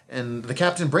 and the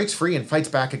captain breaks free and fights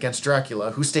back against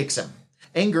Dracula, who stakes him.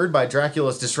 Angered by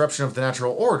Dracula's disruption of the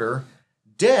natural order,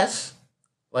 Death,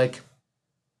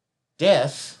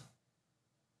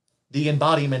 the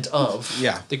embodiment of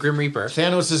The Grim Reaper.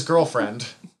 Thanos' girlfriend.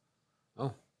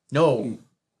 Oh. No.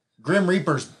 Grim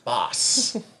Reaper's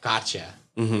boss. Gotcha.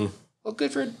 Mm-hmm. Well,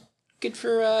 good for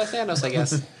Thanos, I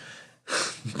guess.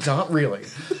 Not really.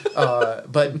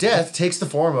 But Death takes the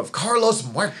form of Carlos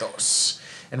Muertos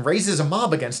and raises a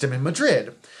mob against him in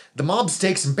Madrid. The mob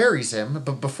stakes and buries him,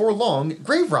 but before long,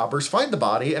 grave robbers find the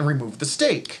body and remove the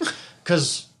stake.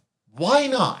 'Cause why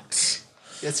not?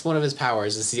 That's one of his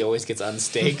powers, is he always gets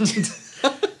unstaked.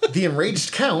 The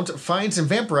enraged Count finds and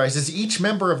vampirizes each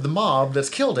member of the mob that's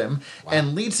killed him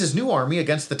and leads his new army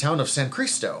against the town of San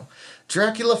Cristo.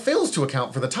 Dracula fails to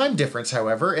account for the time difference,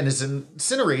 however, and is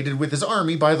incinerated with his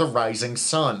army by the rising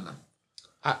sun.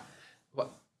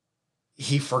 What?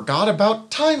 He forgot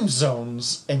about time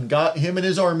zones and got him and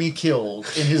his army killed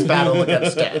in his battle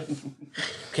against death.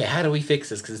 Okay, how do we fix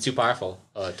this? Because it's too powerful.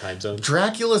 Time zone.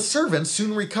 Dracula's servants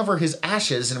soon recover his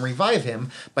ashes and revive him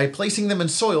by placing them in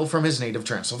soil from his native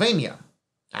Transylvania.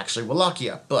 Actually,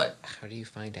 Wallachia, but How do you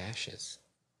find ashes?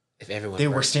 If everyone they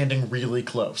were standing really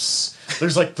close.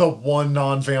 There's like the one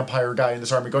non-vampire guy in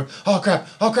this army going, oh crap,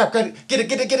 get it.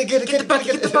 Get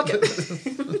the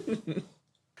bucket.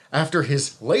 After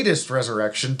his latest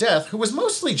resurrection, Death, who was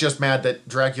mostly just mad that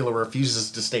Dracula refuses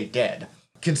to stay dead,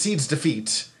 concedes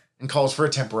defeat and calls for a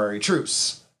temporary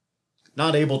truce.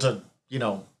 Not able to,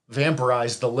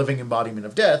 vampirize the living embodiment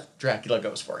of death, Dracula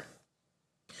goes for it.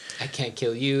 I can't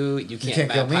kill you. You can't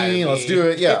kill vampire me. Let's do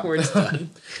it. Yeah. We're done.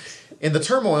 In the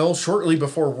turmoil shortly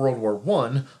before World War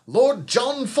I, Lord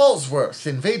John Falsworth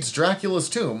invades Dracula's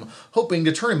tomb, hoping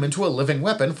to turn him into a living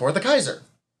weapon for the Kaiser.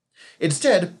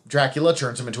 Instead, Dracula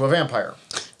turns him into a vampire.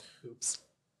 Oops.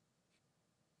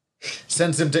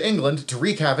 Sends him to England to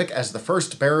wreak havoc as the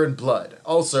first Baron Blood.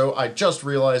 Also, I just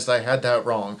realized I had that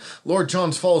wrong. Lord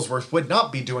John Falsworth would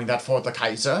not be doing that for the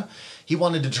Kaiser. He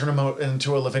wanted to turn him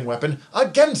into a living weapon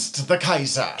against the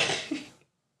Kaiser.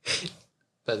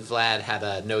 But Vlad had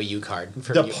a no you card.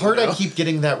 The part I keep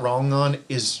getting that wrong on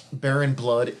is Baron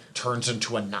Blood turns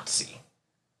into a Nazi.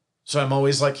 So I'm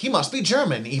always like, he must be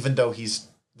German, even though he's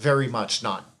very much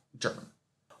not German.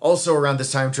 Also around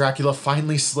this time, Dracula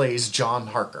finally slays John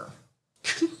Harker.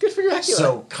 Good for Dracula.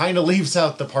 So kind of leaves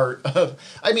out the part of,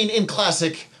 in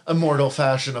classic immortal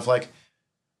fashion of like,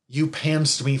 you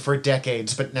pantsed me for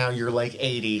decades, but now you're like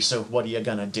 80, so what are you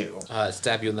gonna do?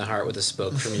 Stab you in the heart with a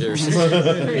spoke from your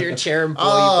chair and blow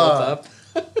you both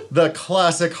up. The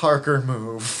classic Harker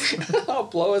move. I'll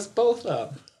blow us both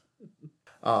up.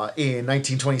 In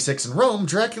 1926 in Rome,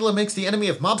 Dracula makes the enemy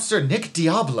of mobster Nick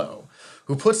Diablo,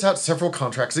 who puts out several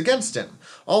contracts against him.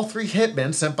 All three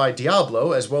hitmen sent by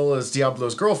Diablo, as well as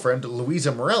Diablo's girlfriend,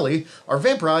 Luisa Morelli, are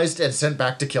vampirized and sent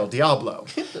back to kill Diablo.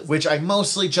 Which I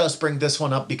mostly just bring this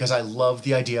one up because I love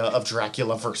the idea of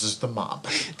Dracula versus the mob.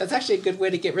 That's actually a good way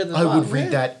to get rid of the mob. I would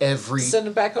read that every... Send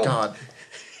him back home. God.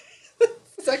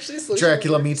 Is actually a solution.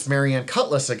 Dracula meets Marianne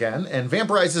Cutlass again and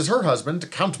vampirizes her husband,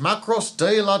 Count Macros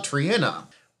de la Triana.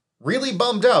 Really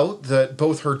bummed out that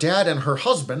both her dad and her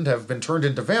husband have been turned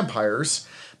into vampires,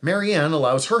 Marianne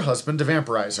allows her husband to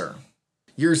vampirize her.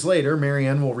 Years later,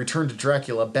 Marianne will return to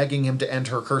Dracula, begging him to end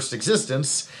her cursed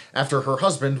existence after her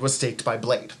husband was staked by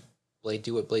Blade. Blade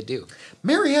do what Blade do.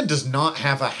 Marianne does not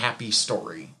have a happy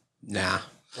story. Nah.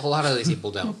 A lot of these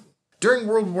people don't. During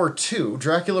World War II,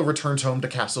 Dracula returns home to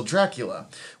Castle Dracula,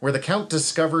 where the Count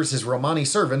discovers his Romani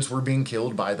servants were being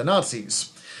killed by the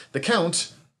Nazis. The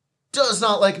Count does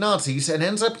not like Nazis and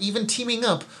ends up even teaming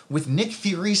up with Nick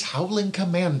Fury's Howling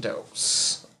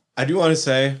Commandos. I do want to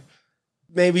say,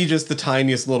 maybe just the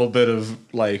tiniest little bit of,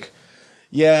 like,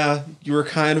 yeah, you were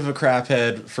kind of a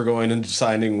craphead for going and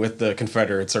signing with the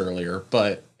Confederates earlier,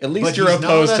 but at least you're he's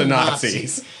opposed not to a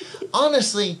Nazis. Nazi.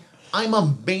 Honestly, I'm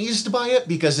amazed by it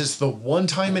because it's the one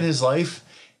time in his life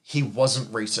he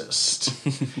wasn't racist.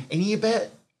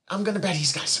 And I'm going to bet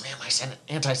he's got some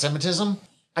anti-Semitism.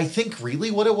 I think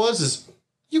really what it was is,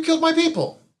 you killed my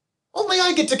people. Only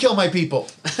I get to kill my people.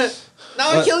 Now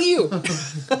I kill you.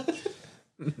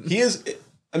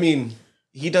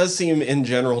 He does seem in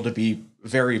general to be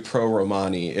very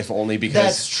pro-Romani, if only because...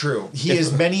 That's true. He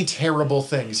is many terrible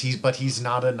things, but he's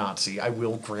not a Nazi. I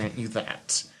will grant you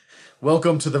that.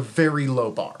 Welcome to the very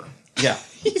low bar. Yeah.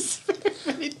 He's very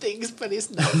many things, but he's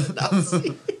not a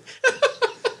Nazi.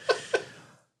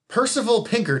 Percival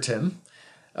Pinkerton,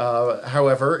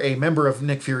 however, a member of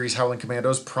Nick Fury's Howling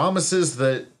Commandos, promises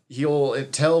that he'll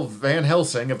tell Van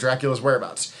Helsing of Dracula's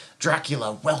whereabouts.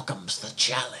 Dracula welcomes the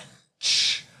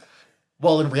challenge.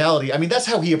 Well, in reality, that's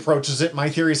how he approaches it. My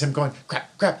theory is him going,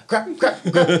 crap.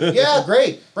 Yeah,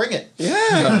 great. Bring it.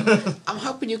 Yeah. I'm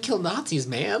hoping you kill Nazis,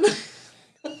 man.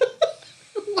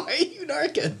 Why are you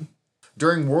narking?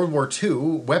 During World War II,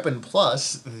 Weapon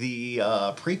Plus, the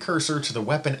precursor to the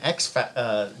Weapon X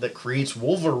that creates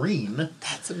Wolverine...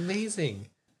 That's amazing.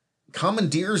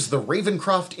 ...commandeers the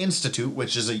Ravencroft Institute,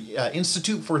 which is an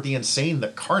institute for the insane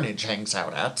that Carnage hangs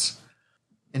out at,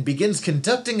 and begins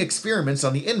conducting experiments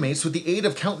on the inmates with the aid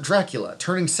of Count Dracula,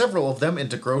 turning several of them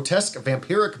into grotesque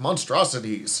vampiric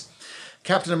monstrosities.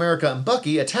 Captain America and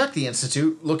Bucky attack the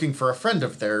institute, looking for a friend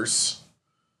of theirs.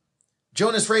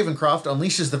 Jonas Ravencroft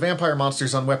unleashes the vampire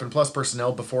monsters on Weapon Plus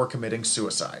personnel before committing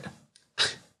suicide.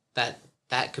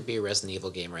 That could be a Resident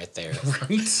Evil game right there.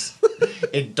 Right?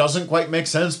 It doesn't quite make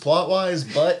sense plot-wise,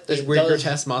 but There's weird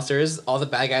grotesque monsters, all the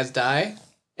bad guys die,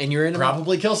 and you're in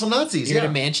probably kill some Nazis, in a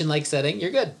mansion-like setting,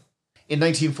 you're good. In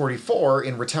 1944,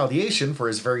 in retaliation for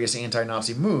his various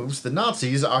anti-Nazi moves, the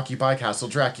Nazis occupy Castle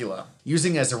Dracula,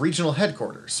 using as a regional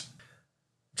headquarters.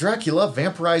 Dracula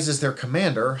vampirizes their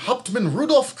commander, Hauptmann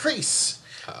Rudolf Kreis,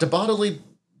 to bodily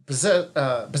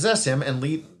possess him and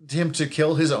lead him to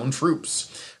kill his own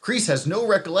troops. Kreis has no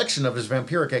recollection of his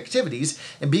vampiric activities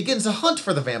and begins a hunt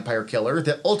for the vampire killer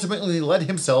that ultimately led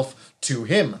himself to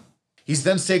him. He's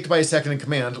then staked by his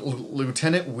second-in-command,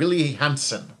 Lieutenant Willie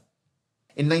Hansen.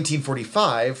 In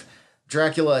 1945,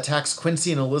 Dracula attacks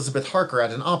Quincy and Elizabeth Harker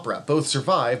at an opera. Both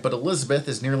survive, but Elizabeth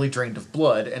is nearly drained of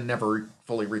blood and never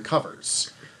fully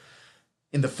recovers.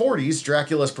 In the 40s,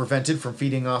 Dracula is prevented from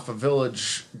feeding off a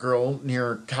village girl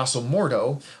near Castle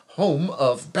Mordo, home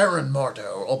of Baron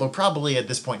Mordo, although probably at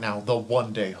this point now, the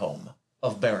one-day home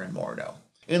of Baron Mordo.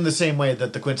 In the same way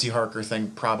that the Quincy Harker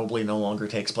thing probably no longer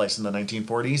takes place in the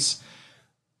 1940s,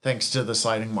 thanks to the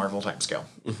sliding Marvel timescale,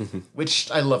 which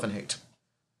I love and hate.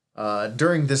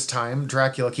 During this time,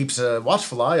 Dracula keeps a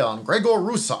watchful eye on Gregor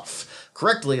Rusov,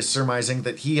 correctly surmising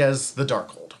that he has the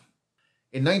Darkhold.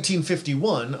 In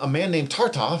 1951, a man named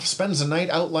Tartov spends a night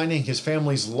outlining his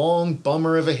family's long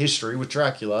bummer of a history with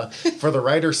Dracula for the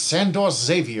writer Sandor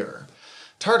Xavier.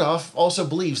 Tartov also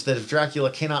believes that if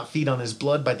Dracula cannot feed on his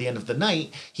blood by the end of the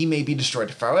night, he may be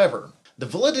destroyed forever. The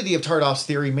validity of Tartov's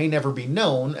theory may never be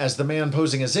known, as the man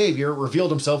posing as Xavier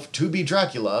revealed himself to be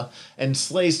Dracula and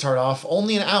slays Tartov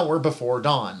only an hour before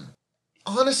dawn.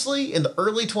 Honestly, in the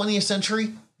early 20th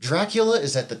century, Dracula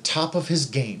is at the top of his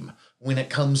game when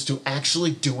it comes to actually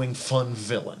doing fun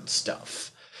villain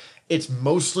stuff. It's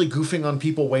mostly goofing on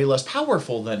people way less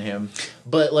powerful than him,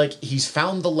 but, he's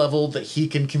found the level that he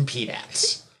can compete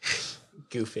at.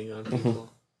 Goofing on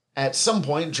people. At some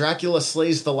point, Dracula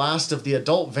slays the last of the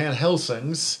adult Van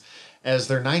Helsings as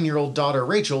their 9-year-old daughter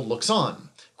Rachel looks on.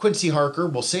 Quincy Harker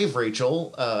will save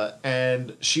Rachel,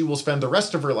 and she will spend the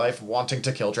rest of her life wanting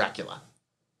to kill Dracula.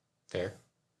 Fair.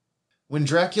 When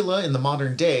Dracula in the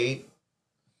modern day,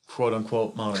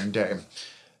 quote-unquote modern day,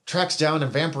 tracks down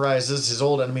and vampirizes his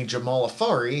old enemy Jamal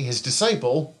Afari, his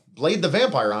disciple, Blade the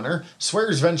Vampire Hunter,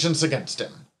 swears vengeance against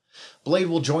him. Blade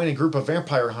will join a group of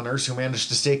vampire hunters who manage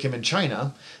to stake him in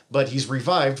China, but he's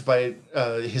revived by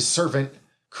his servant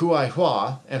Kuai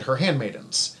Hua and her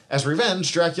handmaidens. As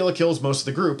revenge, Dracula kills most of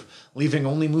the group, leaving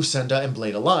only Musenda and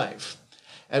Blade alive.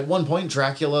 At one point,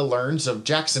 Dracula learns of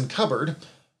Jackson Cupboard,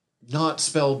 not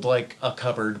spelled like a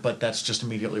cupboard, but that's just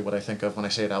immediately what I think of when I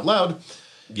say it out loud.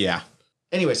 Yeah.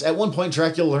 Anyways, at one point,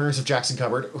 Dracula learns of Jackson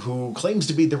Cupboard, who claims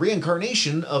to be the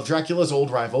reincarnation of Dracula's old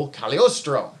rival,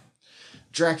 Cagliostro.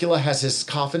 Dracula has his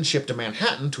coffin shipped to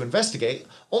Manhattan to investigate,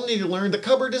 only to learn that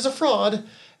Cupboard is a fraud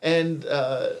and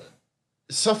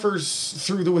suffers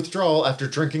through the withdrawal after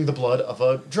drinking the blood of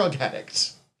a drug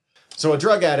addict. So a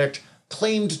drug addict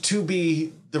claimed to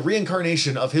be the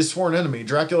reincarnation of his sworn enemy.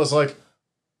 Dracula's like,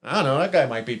 I don't know, that guy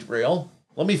might be real.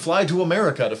 Let me fly to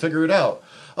America to figure it out.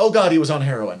 Oh god, he was on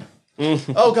heroin.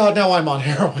 Oh god, now I'm on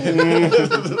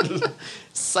heroin.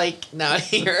 Psych, now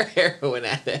you're a heroin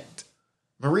addict.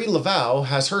 Marie Laveau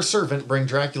has her servant bring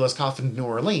Dracula's coffin to New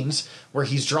Orleans, where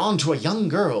he's drawn to a young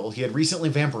girl he had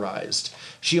recently vampirized.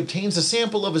 She obtains a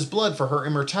sample of his blood for her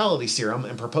immortality serum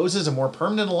and proposes a more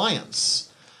permanent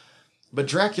alliance. But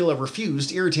Dracula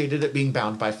refused, irritated at being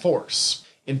bound by force.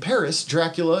 In Paris,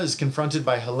 Dracula is confronted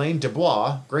by Helene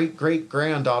Dubois,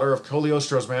 great-great-granddaughter of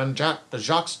Cagliostro's man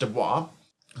Jacques Dubois,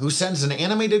 who sends an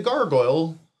animated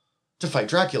gargoyle to fight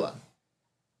Dracula.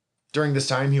 During this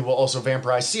time, he will also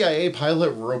vampirize CIA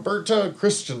pilot Roberta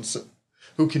Christensen,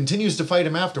 who continues to fight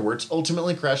him afterwards,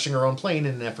 ultimately crashing her own plane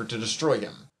in an effort to destroy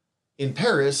him. In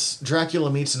Paris,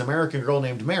 Dracula meets an American girl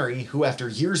named Mary, who after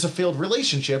years of failed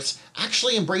relationships,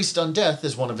 actually embraced undeath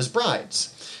as one of his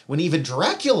brides. When even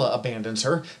Dracula abandons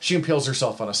her, she impales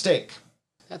herself on a stake.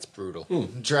 That's brutal.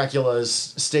 Dracula is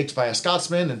staked by a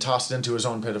Scotsman and tossed into his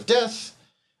own pit of death.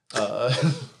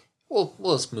 We'll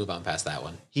just move on past that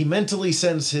one. He mentally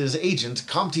sends his agent,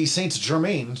 Comte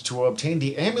Saint-Germain, to obtain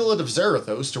the Amulet of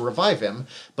Zarathos to revive him,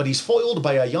 but he's foiled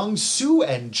by a young Sue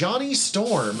and Johnny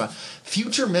Storm,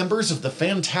 future members of the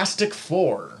Fantastic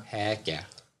Four. Heck yeah.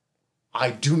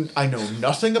 I know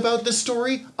nothing about this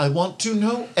story. I want to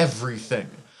know everything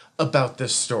about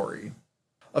this story.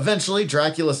 Eventually,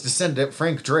 Dracula's descendant,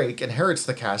 Frank Drake, inherits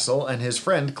the castle, and his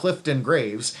friend, Clifton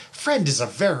Graves, friend is a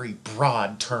very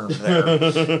broad term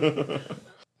there,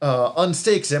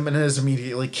 unstakes him and is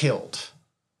immediately killed.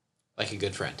 Like a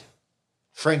good friend.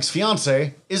 Frank's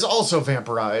fiancée is also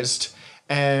vampirized,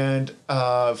 and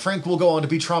Frank will go on to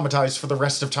be traumatized for the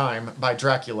rest of time by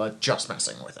Dracula just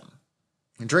messing with him.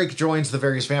 And Drake joins the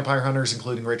various vampire hunters,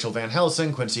 including Rachel Van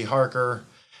Helsing, Quincy Harker,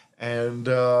 and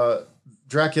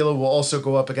Dracula will also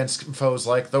go up against foes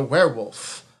like the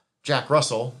werewolf, Jack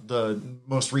Russell, the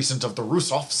most recent of the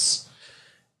Russoffs,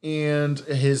 and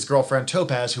his girlfriend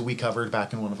Topaz, who we covered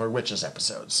back in one of our Witches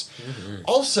episodes. Mm-hmm.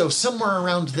 Also, somewhere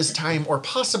around this time, or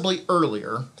possibly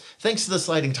earlier, thanks to the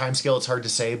sliding timescale, it's hard to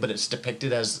say, but it's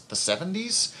depicted as the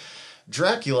 70s,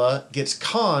 Dracula gets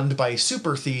conned by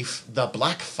super thief, the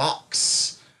Black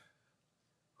Fox,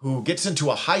 who gets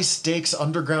into a high-stakes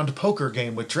underground poker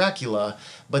game with Dracula,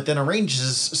 but then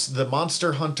arranges the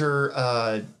monster hunter,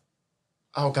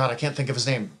 oh god, I can't think of his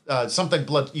name,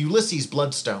 Ulysses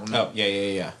Bloodstone. Oh,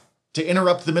 yeah. To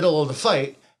interrupt the middle of the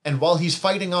fight, and while he's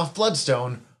fighting off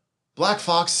Bloodstone, Black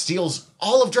Fox steals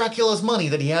all of Dracula's money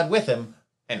that he had with him,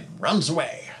 and runs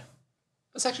away.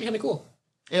 That's actually kind of cool.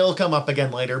 It'll come up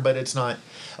again later, but it's not...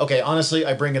 Okay, honestly,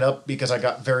 I bring it up because I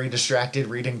got very distracted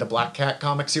reading the Black Cat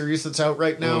comic series that's out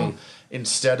right now,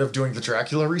 instead of doing the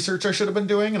Dracula research I should have been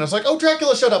doing, and I was like, oh,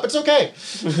 Dracula, shut up, it's okay!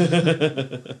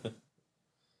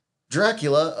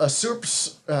 Dracula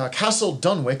usurps Castle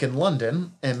Dunwich in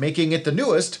London, and making it the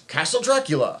newest Castle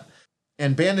Dracula,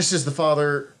 and banishes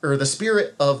the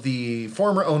spirit of the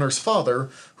former owner's father,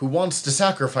 who wants to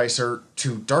sacrifice her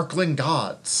to darkling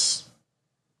gods.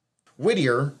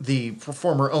 Whittier, the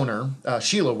former owner,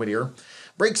 Sheila Whittier,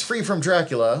 breaks free from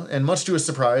Dracula, and much to his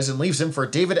surprise, and leaves him for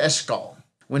David Eschol.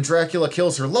 When Dracula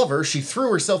kills her lover, she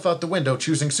threw herself out the window,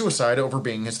 choosing suicide over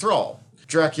being his thrall.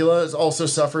 Dracula also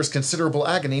suffers considerable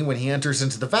agony when he enters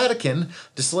into the Vatican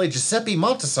to slay Giuseppe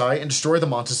Montesi and destroy the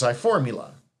Montesi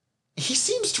formula. He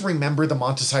seems to remember the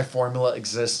Montesi formula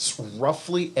exists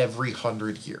roughly every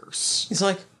 100 years. He's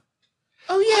like,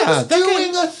 oh yeah,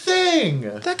 doing a thing!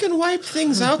 That can wipe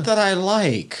things out that I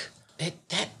like.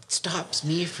 That stops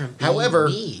me from being However,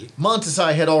 me.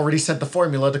 Montesi had already sent the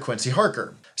formula to Quincy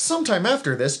Harker. Sometime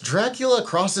after this, Dracula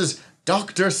crosses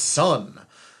Dr. Sun,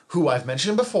 who I've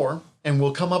mentioned before, and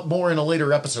will come up more in a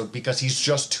later episode because he's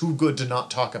just too good to not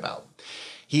talk about.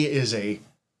 He is a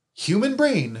human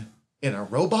brain in a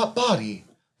robot body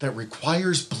that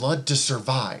requires blood to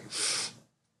survive.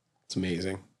 It's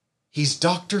amazing. He's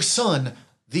Dr. Sun,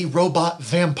 the robot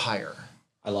vampire.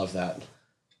 I love that.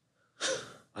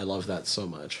 I love that so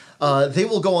much. They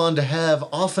will go on to have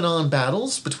off-and-on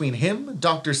battles between him,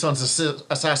 Dr. Sun's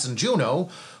assassin Juno,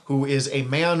 who is a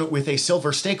man with a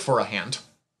silver stake for a hand,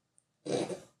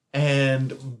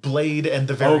 and Blade and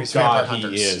the various vampire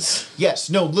hunters. He is. Yes,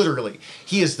 no, literally.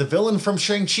 He is the villain from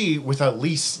Shang-Chi with a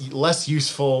less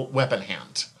useful weapon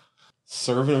hand.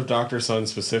 Servant of Dr. Sun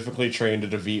specifically trained to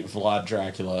defeat Vlad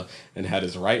Dracula and had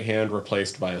his right hand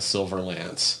replaced by a silver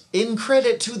lance. In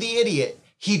credit to the idiot,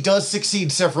 he does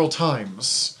succeed several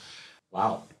times.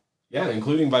 Wow. Yeah,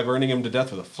 including by burning him to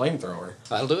death with a flamethrower.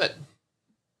 That'll do it.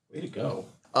 Way to go.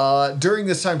 During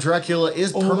this time, Dracula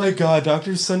is... Oh my god,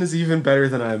 Dr. Sun is even better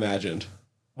than I imagined.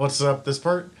 What's up, this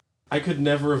part? I could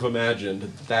never have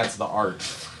imagined that's the art.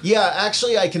 Yeah,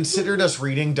 actually, I considered us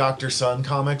reading Dr. Sun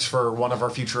comics for one of our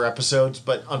future episodes,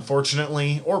 but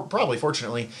unfortunately, or probably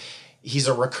fortunately, he's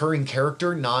a recurring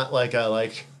character, not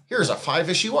here's a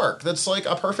 5-issue arc that's like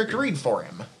a perfect read for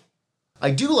him.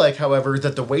 I do like, however,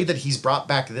 that the way that he's brought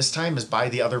back this time is by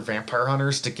the other vampire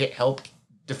hunters to get help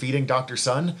defeating Dr.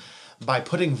 Sun by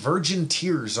putting virgin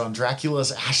tears on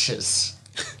Dracula's ashes.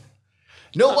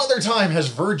 No other time has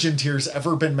virgin tears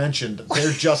ever been mentioned.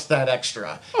 They're just that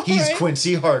extra. He's right.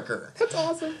 Quincy Harker. That's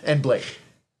awesome. And Blade.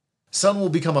 Sun will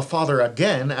become a father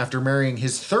again after marrying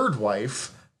his third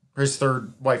wife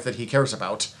that he cares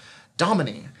about,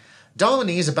 Domini.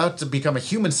 Domini is about to become a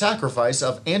human sacrifice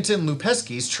of Anton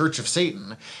Lupesky's Church of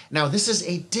Satan. Now, this is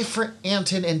a different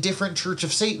Anton and different Church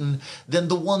of Satan than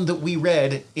the one that we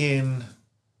read in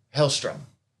Hellstrom.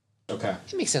 Okay.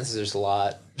 It makes sense. There's a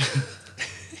lot.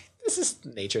 This is the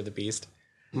nature of the beast.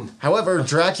 However,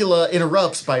 Dracula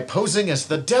interrupts by posing as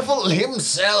the devil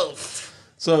himself.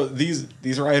 So these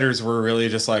writers were really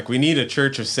just like, we need a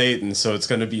Church of Satan, so it's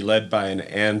going to be led by an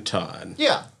Anton.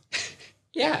 Yeah.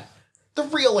 Yeah. The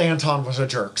real Anton was a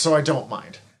jerk, so I don't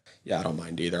mind. Yeah, I don't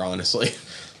mind either, honestly.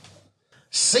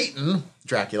 Satan,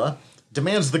 Dracula,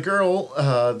 demands the girl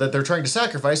that they're trying to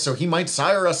sacrifice so he might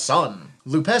sire a son.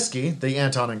 Lupesky, the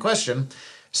Anton in question,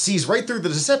 sees right through the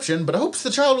deception, but hopes the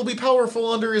child will be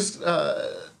powerful under his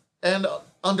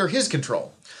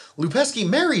control. Lupesky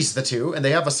marries the two, and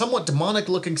they have a somewhat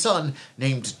demonic-looking son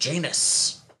named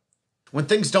Janus. When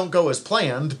things don't go as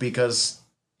planned, because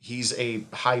he's a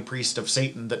high priest of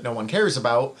Satan that no one cares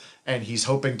about, and he's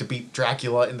hoping to beat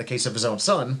Dracula in the case of his own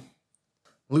son,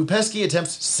 Lupesky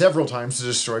attempts several times to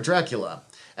destroy Dracula.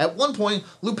 At one point,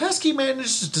 Lupesky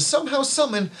manages to somehow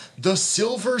summon the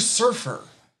Silver Surfer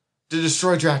to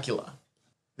destroy Dracula.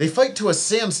 They fight to a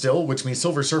standstill, which means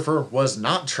Silver Surfer was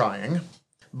not trying,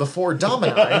 before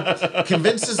Domini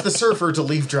convinces the Surfer to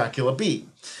leave Dracula be.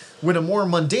 When a more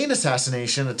mundane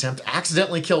assassination attempt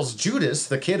accidentally kills Judas,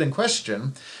 the kid in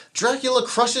question, Dracula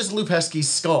crushes Lupesky's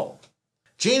skull.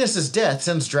 Janus's death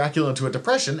sends Dracula into a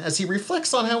depression as he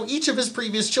reflects on how each of his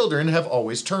previous children have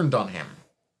always turned on him.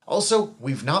 Also,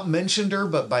 we've not mentioned her,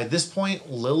 but by this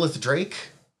point, Lilith Drake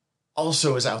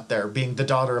also is out there being the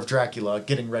daughter of Dracula,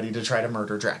 getting ready to try to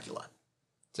murder Dracula.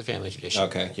 It's a family tradition.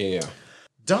 Okay, yeah.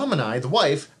 Domini, the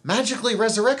wife, magically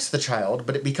resurrects the child,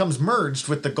 but it becomes merged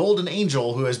with the golden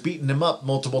angel who has beaten him up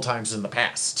multiple times in the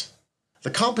past.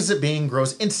 The composite being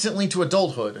grows instantly to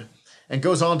adulthood, and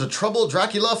goes on to trouble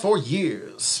Dracula for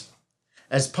years.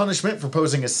 As punishment for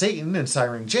posing as Satan and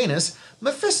siring Janus,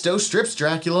 Mephisto strips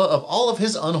Dracula of all of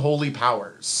his unholy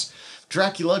powers.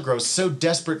 Dracula grows so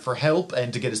desperate for help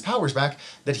and to get his powers back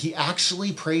that he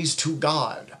actually prays to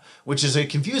God, which is a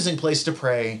confusing place to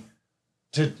pray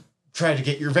to try to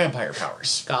get your vampire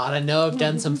powers. God, I know I've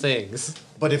done some things.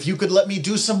 But if you could let me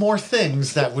do some more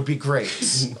things, that would be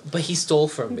great. But he stole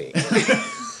from me.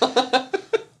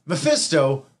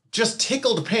 Mephisto, just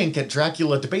tickled pink at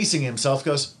Dracula debasing himself,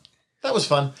 goes, "That was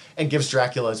fun," and gives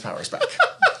Dracula his powers back.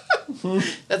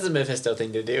 That's a Mephisto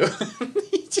thing to do.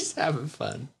 He's just having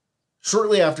fun.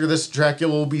 Shortly after this,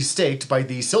 Dracula will be staked by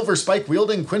the silver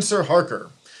spike-wielding Quincy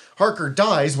Harker. Harker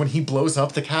dies when he blows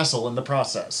up the castle in the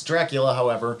process. Dracula,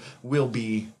 however, will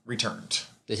be returned.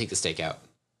 They take the stake out.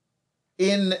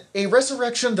 In a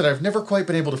resurrection that I've never quite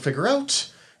been able to figure out,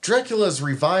 Dracula is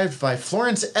revived by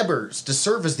Florence Ebers to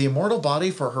serve as the immortal body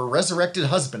for her resurrected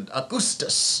husband,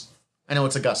 Augustus. I know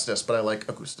it's Augustus, but I like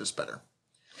Augustus better.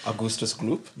 Augustus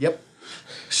Gloop? Yep.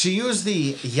 She used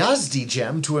the Yazdi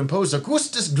gem to impose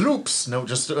Augustus Gloops, no,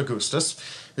 just Augustus,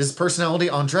 his personality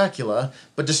on Dracula,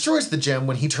 but destroys the gem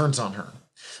when he turns on her.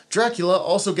 Dracula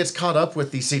also gets caught up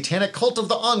with the satanic cult of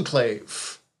the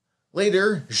Enclave.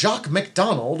 Later, Jacques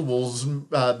MacDonald will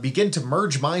begin to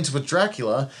merge minds with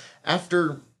Dracula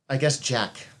after, I guess,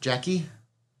 Jackie?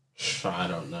 I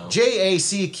don't know. Jacque.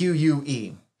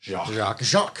 Jacques.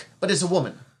 Jacques, but it's a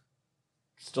woman.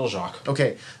 Still Jacques.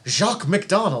 Okay, Jacques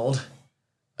MacDonald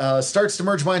starts to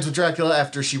merge minds with Dracula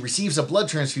after she receives a blood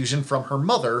transfusion from her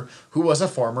mother, who was a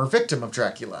former victim of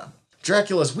Dracula.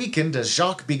 Dracula is weakened as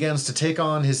Jacques begins to take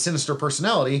on his sinister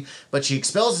personality, but she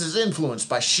expels his influence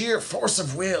by sheer force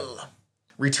of will.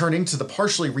 Returning to the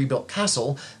partially rebuilt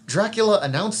castle, Dracula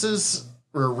renounces,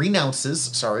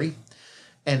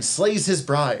 and slays his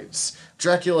brides.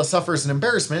 Dracula suffers an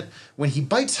embarrassment when he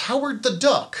bites Howard the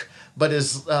Duck, but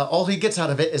all he gets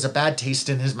out of it is a bad taste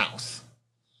in his mouth.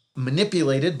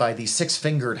 Manipulated by the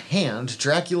six-fingered hand,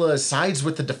 Dracula sides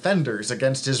with the defenders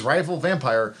against his rival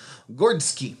vampire,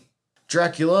 Gordsky.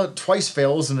 Dracula twice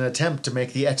fails in an attempt to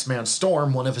make the X-Man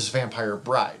Storm one of his vampire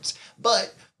brides.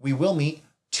 But we will meet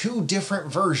two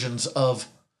different versions of,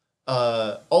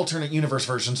 alternate universe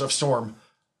versions of Storm,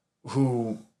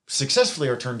 who successfully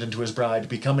are turned into his bride,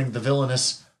 becoming the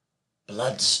villainous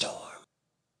Bloodstorm.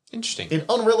 Interesting. In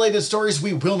unrelated stories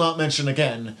we will not mention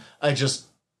again,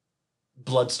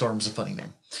 Bloodstorm's a funny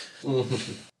name.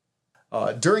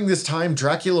 During this time,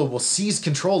 Dracula will seize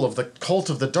control of the cult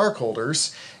of the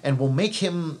Darkholders and will make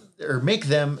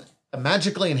them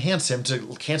magically enhance him to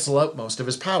cancel out most of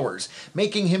his powers,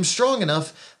 making him strong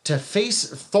enough to face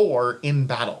Thor in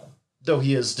battle, though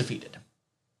he is defeated.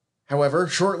 However,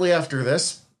 shortly after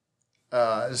this,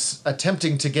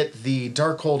 attempting to get the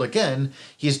Darkhold again,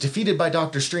 he is defeated by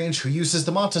Doctor Strange, who uses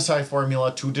the Montasai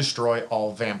formula to destroy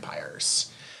all vampires.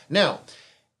 Now,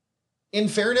 in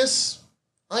fairness,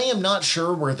 I am not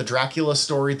sure where the Dracula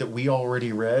story that we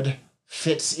already read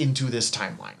fits into this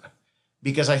timeline,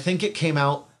 because I think it came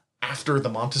out after the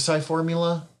Montasai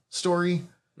formula story,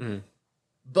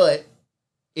 but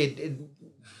it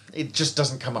just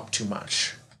doesn't come up too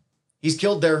much. He's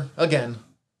killed there again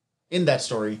in that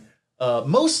story,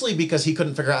 mostly because he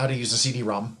couldn't figure out how to use a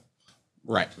CD-ROM.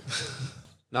 Right.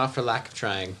 Not for lack of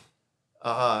trying.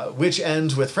 Which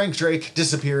ends with Frank Drake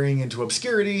disappearing into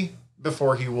obscurity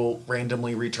before he will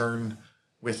randomly return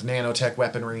with nanotech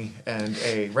weaponry and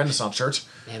a Renaissance church.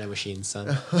 Nanomachine,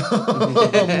 son.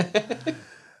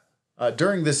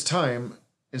 During this time,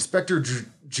 Inspector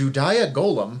Judea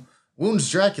Golem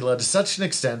wounds Dracula to such an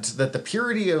extent that the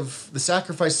purity of the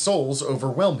sacrificed souls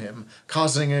overwhelm him,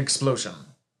 causing an explosion.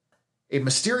 A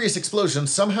mysterious explosion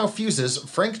somehow fuses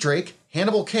Frank Drake,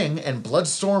 Hannibal King, and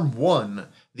Bloodstorm 1,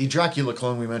 the Dracula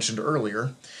clone we mentioned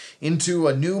earlier, into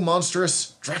a new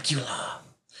monstrous Dracula.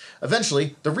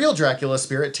 Eventually, the real Dracula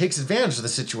spirit takes advantage of the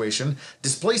situation,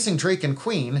 displacing Drake and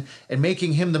Queen and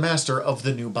making him the master of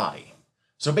the new body.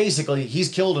 So basically, he's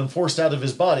killed and forced out of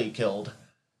his body killed,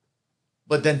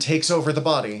 but then takes over the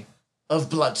body of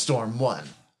Bloodstorm 1,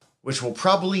 which will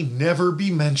probably never be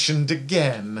mentioned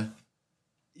again.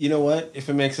 You know what? If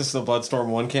it makes us so Bloodstorm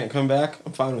 1 can't come back,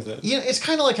 I'm fine with it. Yeah, it's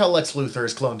kind of like how Lex Luthor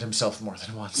has cloned himself more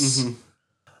than once.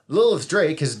 Lilith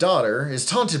Drake, his daughter, is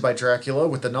taunted by Dracula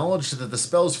with the knowledge that the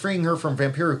spells freeing her from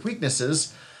vampiric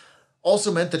weaknesses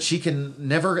also meant that she can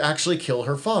never actually kill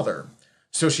her father.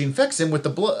 So she infects him with a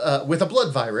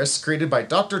blood virus created by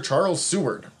Dr. Charles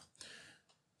Seward.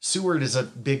 Seward is a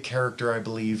big character, I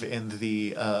believe, in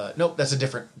the... nope, that's a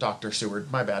different Dr.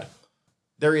 Seward. My bad.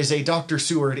 There is a Dr.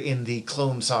 Seward in the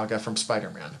Clone Saga from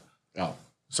Spider-Man. Oh.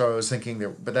 So I was thinking,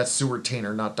 but that's Seward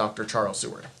Tainer, not Dr. Charles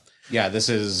Seward. Yeah, this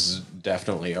is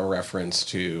definitely a reference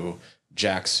to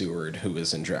Jack Seward, who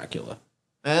is in Dracula.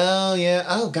 Oh, yeah.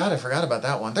 Oh, God, I forgot about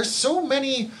that one. There's so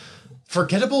many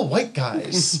forgettable white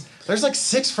guys. There's like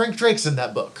 6 Frank Drakes in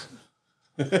that book.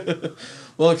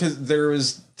 Well, because there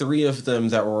was 3 of them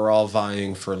that were all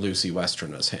vying for Lucy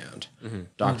Westenra's hand.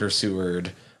 Dr.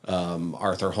 Seward,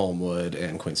 Arthur Holmwood,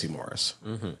 and Quincy Morris.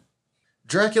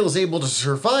 Dracula's able to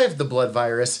survive the blood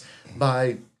virus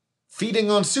by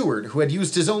feeding on Seward, who had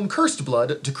used his own cursed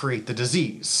blood to create the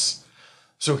disease.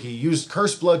 So he used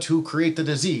cursed blood to create the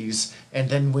disease, and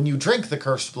then when you drink the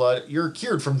cursed blood, you're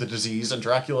cured from the disease, and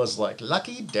Dracula's like,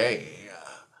 lucky day.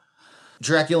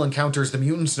 Dracula encounters the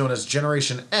mutants known as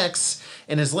Generation X,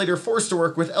 and is later forced to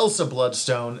work with Elsa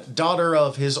Bloodstone, daughter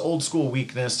of his old-school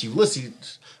weakness,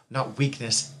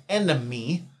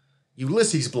 enemy,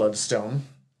 Ulysses Bloodstone.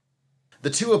 The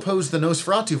two opposed the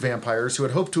Nosferatu vampires, who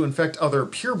had hoped to infect other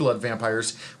pureblood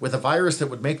vampires with a virus that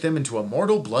would make them into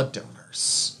immortal blood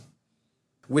donors.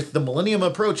 With the millennium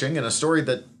approaching, and a story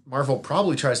that Marvel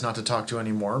probably tries not to talk to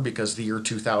anymore because the year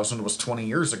 2000 was 22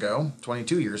 years ago,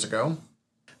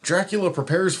 Dracula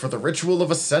prepares for the ritual of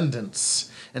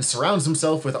ascendance, and surrounds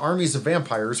himself with armies of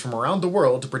vampires from around the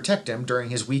world to protect him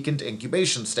during his weakened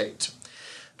incubation state.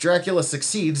 Dracula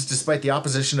succeeds despite the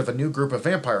opposition of a new group of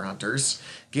vampire hunters,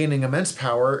 gaining immense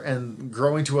power and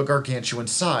growing to a gargantuan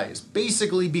size,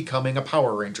 basically becoming a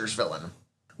Power Rangers villain.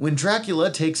 When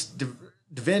Dracula takes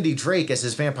Divinity Drake as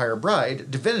his vampire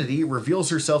bride, Divinity reveals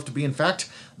herself to be, in fact,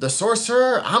 the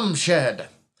sorcerer Amshed.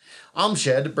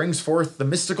 Amshed brings forth the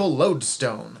mystical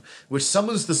Lodestone, which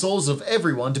summons the souls of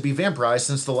everyone to be vampirized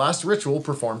since the last ritual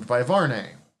performed by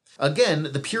Varney. Again,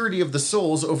 the purity of the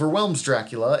souls overwhelms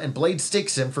Dracula, and Blade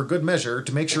stakes him for good measure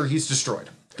to make sure he's destroyed.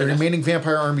 The remaining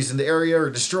vampire armies in the area are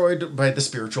destroyed by the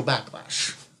spiritual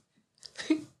backlash.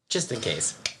 Just in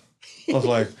case. I was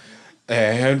like,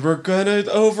 and we're gonna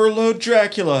overload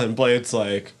Dracula. And Blade's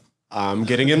like, I'm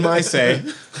getting in my say.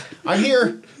 I'm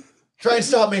here! Try and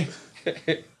stop me!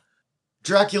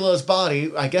 Dracula's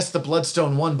body, I guess the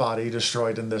Bloodstone 1 body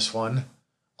destroyed in this one,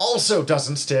 also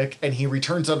doesn't stick, and he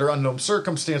returns under unknown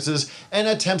circumstances and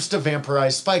attempts to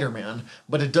vampirize Spider-Man,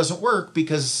 but it doesn't work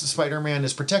because Spider-Man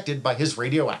is protected by his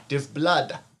radioactive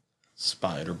blood.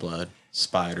 Spider blood.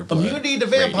 Spider blood. Immunity to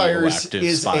vampires Radioactive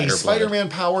is spider a blood. Spider-Man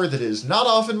power that is not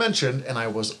often mentioned, and I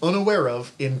was unaware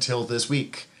of until this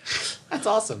week. That's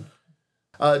awesome.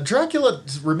 Dracula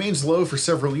remains low for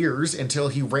several years until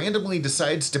he randomly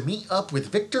decides to meet up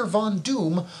with Victor Von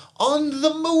Doom on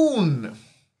the moon,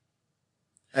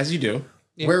 As you do.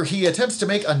 where he attempts to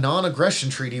make a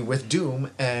non-aggression treaty with Doom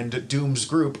and Doom's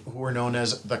group, who are known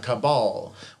as the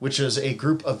Cabal, which is a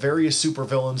group of various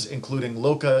supervillains, including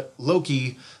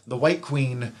Loki, the White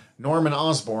Queen, Norman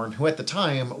Osborn, who at the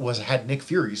time had Nick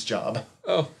Fury's job,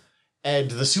 Oh.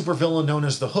 and the supervillain known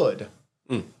as the Hood,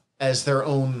 as their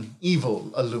own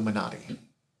evil Illuminati.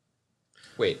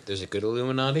 Wait, there's a good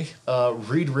Illuminati?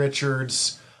 Reed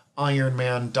Richards, Iron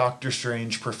Man, Doctor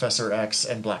Strange, Professor X,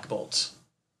 and Black Bolt.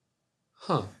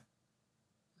 Huh.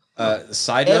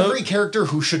 Side note. Every character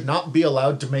who should not be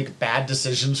allowed to make bad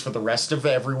decisions for the rest of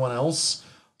everyone else,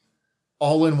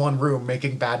 all in one room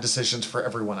making bad decisions for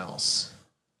everyone else.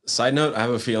 Side note, I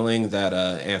have a feeling that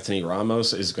Anthony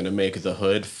Ramos is going to make the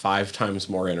Hood 5 times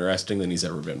more interesting than he's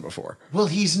ever been before. Well,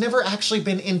 he's never actually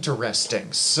been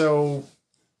interesting, so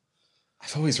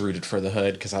I've always rooted for the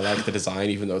Hood because I like the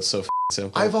design, even though it's so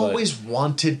simple. I've but always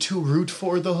wanted to root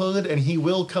for the Hood, and he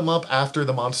will come up after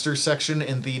the monster section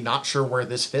in the not sure where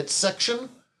this fits section,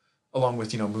 along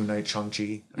with, Moon Knight,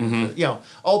 Shang-Chi,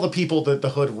 all the people that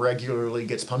the Hood regularly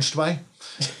gets punched by.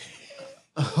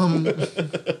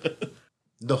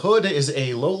 The Hood is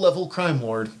a low-level crime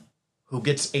lord who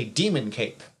gets a demon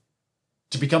cape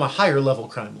to become a higher-level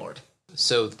crime lord.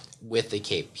 So, with the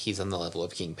cape, he's on the level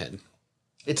of Kingpin.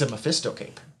 It's a Mephisto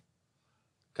cape.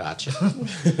 Gotcha.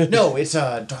 No, it's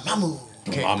a Dormammu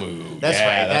cape. Dormammu. That's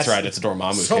right. That's right. It's a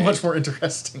Dormammu. So cape. much more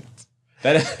interesting.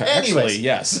 That actually, Anyways.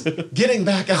 yes. Getting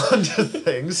back onto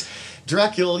things,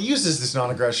 Dracula uses this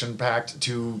non-aggression pact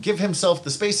to give himself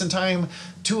the space and time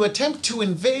to attempt to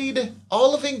invade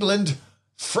all of England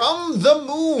from the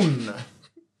moon.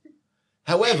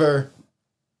 However,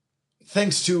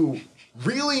 thanks to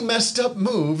really messed up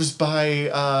moves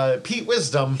by Pete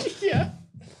Wisdom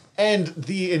and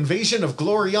the invasion of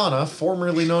Gloriana,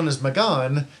 formerly known as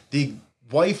Magan, the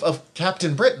wife of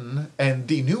Captain Britain and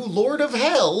the new Lord of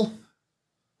Hell,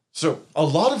 so a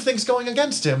lot of things going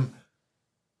against him,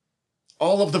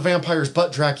 all of the vampires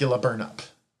but Dracula burn up.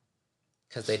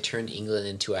 Because they turned England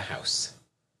into a house.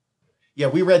 Yeah,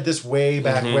 we read this way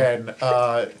back when,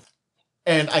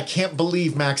 and I can't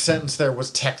believe Mac's sentence there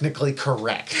was technically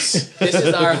correct. This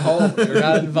is our home. We're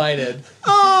not invited.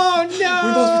 Oh, no!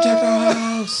 We must protect our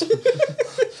house.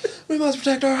 We must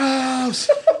protect our house.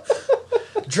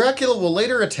 Dracula will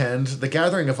later attend the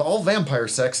gathering of all vampire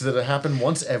sects that happen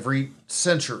once every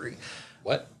century.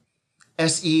 What?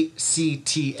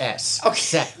 SECTS. Okay.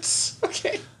 Sects.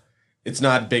 Okay. It's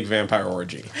not big vampire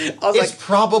orgy. I was It's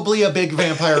probably a big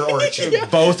vampire orgy.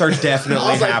 Both are definitely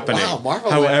I was like, happening. wow,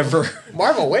 Marvel However,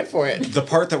 Marvel went for it. the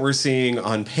part that we're seeing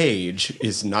on page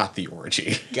is not the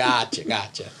orgy.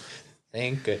 Gotcha.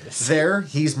 Thank goodness. There,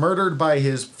 he's murdered by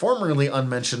his formerly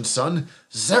unmentioned son,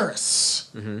 Xerus,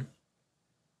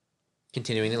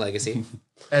 Continuing the legacy.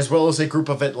 as well as a group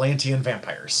of Atlantean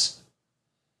vampires,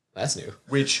 That's new.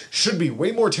 which should be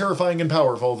way more terrifying and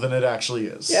powerful than it actually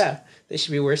is. Yeah, they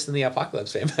should be worse than the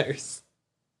Apocalypse vampires.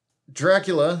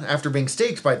 Dracula, after being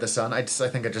staked by the son, I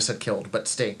think I just said killed, but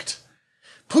staked,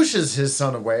 pushes his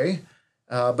son away,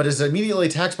 but is immediately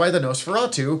attacked by the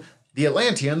Nosferatu, the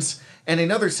Atlanteans, and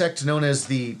another sect known as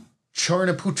the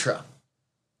Charnaputra,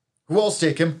 who all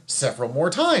stake him several more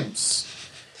times.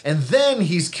 And then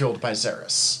he's killed by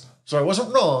Xerus. So I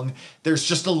wasn't wrong. There's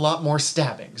just a lot more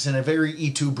stabbings and a very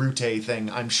Et tu, Brute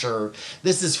thing, I'm sure.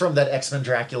 This is from that X-Men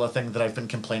Dracula thing that I've been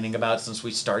complaining about since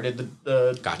we started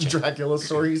the Gotcha. Dracula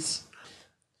stories.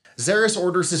 Xerus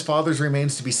orders his father's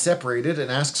remains to be separated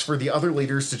and asks for the other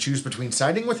leaders to choose between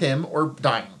siding with him or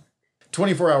dying.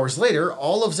 24 hours later,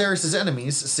 all of Xeris'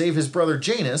 enemies, save his brother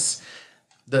Janus,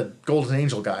 the Golden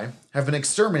Angel guy, have been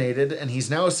exterminated, and he's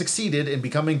now succeeded in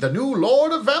becoming the new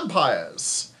Lord of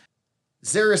Vampires.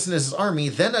 Xeris and his army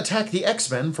then attack the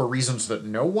X-Men for reasons that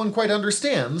no one quite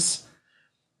understands,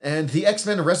 and the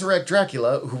X-Men resurrect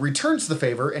Dracula, who returns the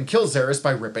favor and kills Xeris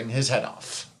by ripping his head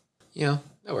off. Yeah,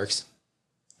 that works.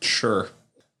 Sure.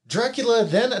 Dracula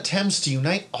then attempts to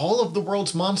unite all of the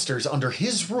world's monsters under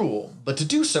his rule, but to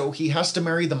do so, he has to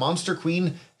marry the monster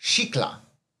queen, Shikla,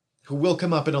 who will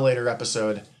come up in a later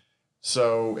episode.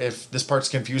 So if this part's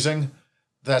confusing,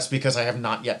 that's because I have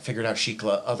not yet figured out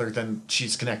Shikla, other than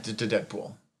she's connected to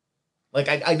Deadpool. Like,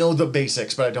 I know the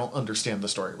basics, but I don't understand the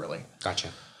story, really. Gotcha.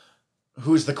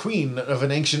 Who is the queen of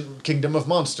an ancient kingdom of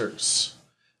monsters.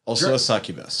 Also a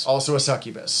succubus. Also a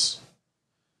succubus.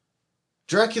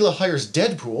 Dracula hires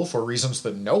Deadpool, for reasons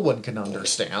that no one can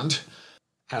understand,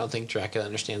 I don't think Dracula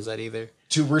understands that either.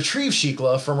 to retrieve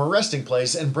Shikla from her resting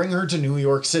place and bring her to New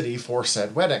York City for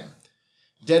said wedding.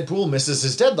 Deadpool misses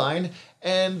his deadline,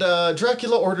 and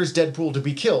Dracula orders Deadpool to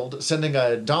be killed, sending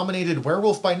a dominated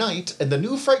werewolf by night and the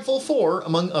new Frightful Four,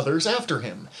 among others, after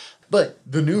him. But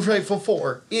the new Frightful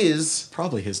Four is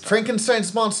Probably his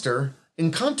Frankenstein's monster,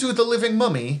 Encantu the living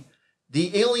mummy,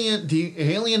 the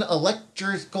alien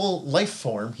electrical life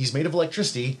form, he's made of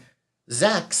electricity,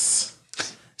 Zax,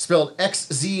 spelled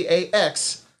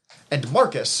Xzax, and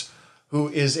Marcus, who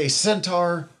is a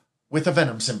centaur with a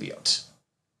venom symbiote.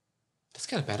 That's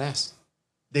kind of badass.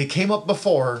 They came up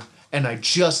before, and I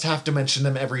just have to mention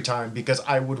them every time because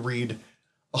I would read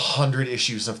 100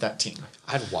 issues of that team.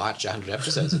 I'd watch 100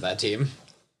 episodes of that team.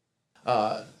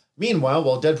 Meanwhile,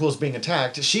 while Deadpool's being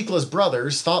attacked, Shikla's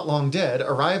brothers, thought long dead,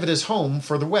 arrive at his home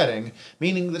for the wedding,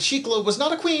 meaning that Shikla was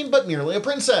not a queen, but merely a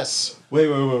princess.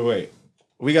 Wait.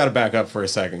 We gotta back up for a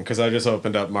second, because I just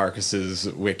opened up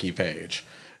Marcus's wiki page.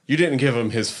 You didn't give him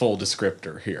his full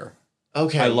descriptor here.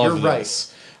 Okay, I love you're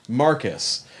this.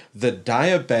 Marcus, the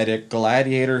diabetic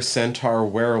gladiator centaur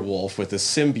werewolf with a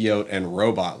symbiote and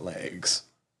robot legs.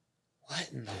 What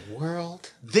in the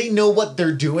world? They know what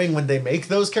they're doing when they make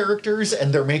those characters,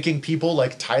 and they're making people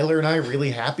like Tyler and I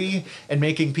really happy, and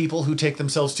making people who take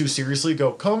themselves too seriously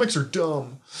go, comics are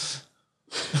dumb.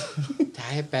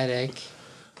 Diabetic.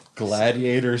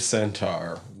 Gladiator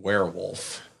centaur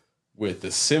werewolf with the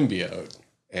symbiote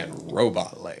and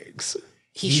robot legs.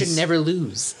 He should never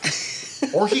lose.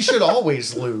 Or he should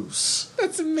always lose.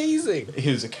 That's amazing.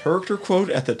 His character quote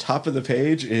at the top of the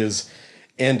page is,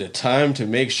 "And a time to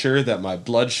make sure that my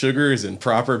blood sugar is in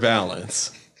proper balance."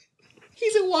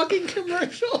 He's a walking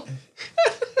commercial.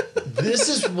 This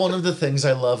is one of the things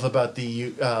I love about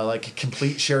the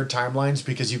complete shared timelines,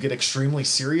 because you get extremely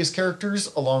serious characters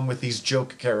along with these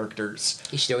joke characters.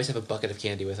 He should always have a bucket of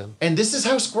candy with him. And this is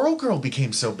how Squirrel Girl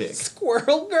became so big.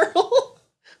 Squirrel Girl?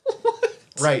 What?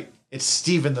 Right. It's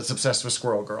Steven that's obsessed with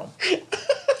Squirrel Girl.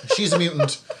 She's a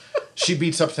mutant. She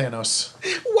beats up Thanos.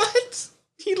 What?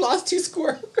 He lost to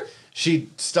Squirrel Girl? She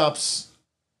stops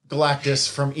Galactus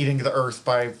from eating the Earth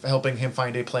by helping him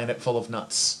find a planet full of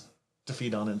nuts to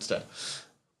feed on instead.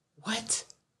 What?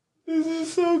 This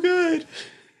is so good.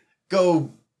 Go,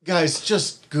 guys,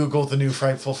 just Google the new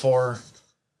Frightful Four.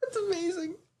 That's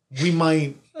amazing. We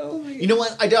might... Oh my You know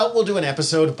what? I doubt we'll do an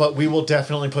episode, but we will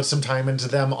definitely put some time into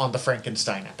them on the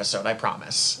Frankenstein episode, I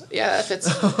promise. Yeah, that fits.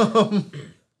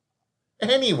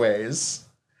 Anyways,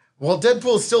 while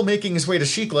Deadpool is still making his way to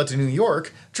Shikla to New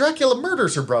York, Dracula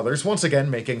murders her brothers, once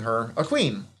again making her a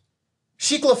queen.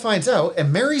 Shikla finds out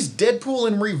and marries Deadpool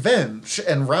in revenge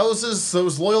and rouses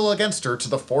those loyal against her to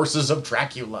the forces of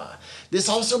Dracula. This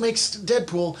also makes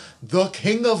Deadpool the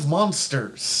king of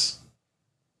monsters.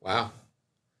 Wow.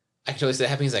 I can totally see that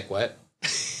happening. He's like, what?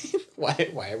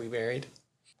 Why are we married?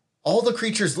 All the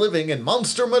creatures living in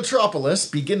Monster Metropolis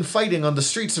begin fighting on the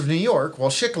streets of New York while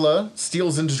Shikla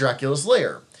steals into Dracula's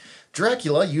lair.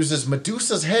 Dracula uses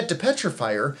Medusa's head to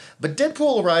petrify her, but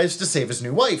Deadpool arrives to save his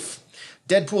new wife.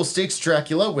 Deadpool stakes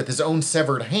Dracula with his own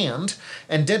severed hand,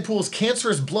 and Deadpool's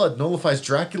cancerous blood nullifies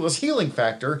Dracula's healing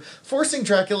factor, forcing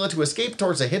Dracula to escape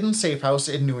towards a hidden safe house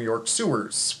in New York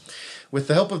sewers. With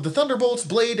the help of the Thunderbolts,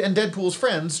 Blade, and Deadpool's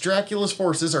friends, Dracula's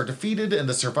forces are defeated and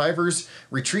the survivors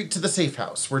retreat to the safe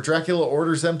house, where Dracula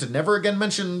orders them to never again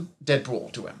mention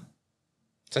Deadpool to him.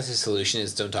 So that's his solution,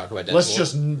 is don't talk about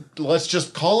Deadpool. Let's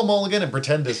just call them all again and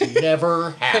pretend this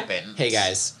never happened. Hey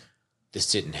guys,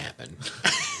 this didn't happen.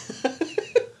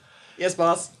 Yes,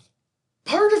 boss.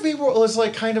 Part of me was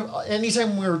like, kind of,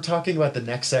 anytime we were talking about the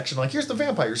next section, like, here's the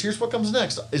vampires, here's what comes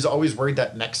next, is always worried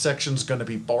that next section's going to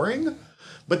be boring.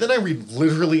 But then I read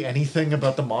literally anything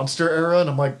about the monster era,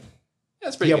 and I'm like,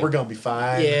 That's pretty good. we're going to be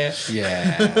fine. Yeah.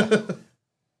 Yeah.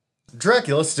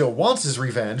 Dracula still wants his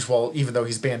revenge, even though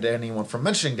he's banned anyone from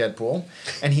mentioning Deadpool,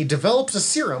 and he develops a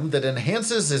serum that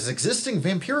enhances his existing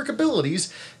vampiric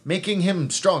abilities, making him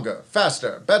stronger,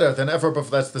 faster, better than ever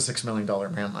before. That's the $6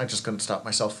 million man. I just couldn't stop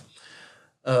myself.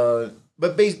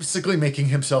 But basically making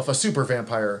himself a super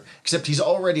vampire, except he's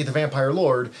already the vampire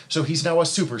lord, so he's now a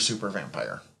super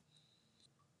vampire.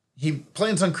 He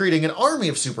plans on creating an army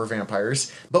of super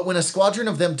vampires, but when a squadron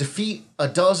of them defeat a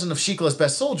dozen of Sheikla's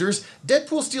best soldiers,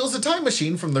 Deadpool steals a time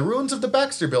machine from the ruins of the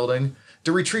Baxter Building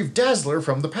to retrieve Dazzler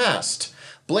from the past.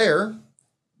 Blair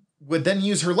would then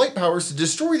use her light powers to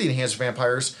destroy the enhanced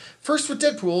vampires, first with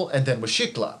Deadpool and then with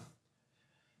Sheikla.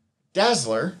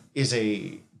 Dazzler is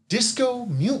a disco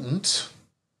mutant,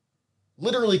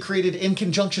 literally created in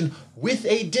conjunction with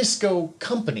a disco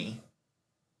company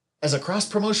as a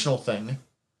cross-promotional thing.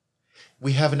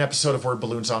 We have an episode of Word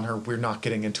Balloons on her. We're not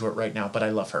getting into it right now, but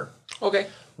I love her. Okay.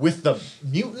 With the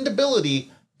mutant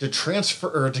ability to transfer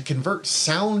or to convert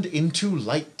sound into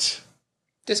light.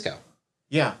 Disco.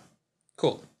 Yeah.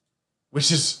 Cool.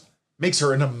 Which makes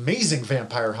her an amazing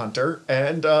vampire hunter,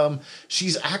 and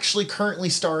she's actually currently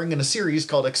starring in a series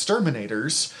called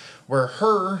Exterminators, where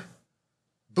her,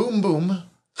 Boom Boom,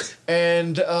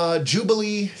 and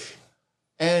Jubilee,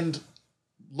 and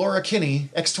Laura Kinney,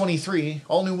 X-23,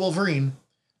 all new Wolverine,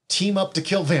 team up to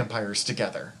kill vampires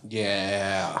together.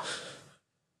 Yeah.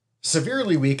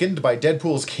 Severely weakened by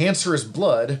Deadpool's cancerous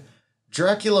blood,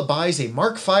 Dracula buys a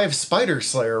Mark V Spider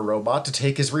Slayer robot to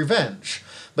take his revenge,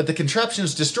 but the contraption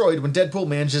is destroyed when Deadpool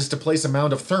manages to place a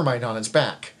mound of thermite on its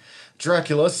back.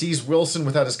 Dracula sees Wilson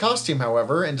without his costume,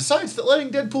 however, and decides that letting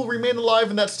Deadpool remain alive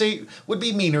in that state would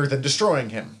be meaner than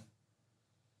destroying him.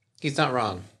 He's not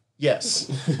wrong. Yes.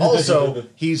 Also,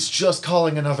 he's just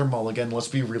calling another mulligan, let's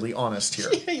be really honest here.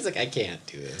 He's like, I can't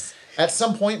do this. At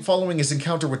some point following his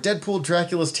encounter with Deadpool,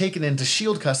 Dracula's taken into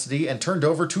S.H.I.E.L.D. custody and turned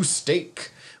over to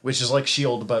Stake, which is like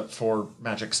S.H.I.E.L.D. but for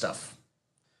magic stuff.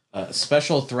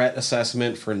 Special threat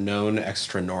assessment for known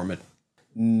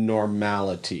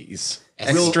normalities.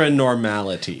 Extra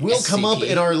normalities. Will come up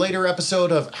in our later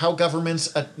episode of how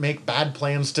governments make bad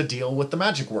plans to deal with the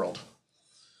magic world.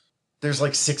 There's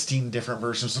like 16 different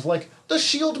versions of like the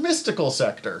S.H.I.E.L.D. mystical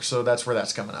sector, so that's where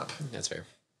that's coming up. That's fair.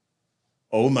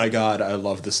 Oh my god, I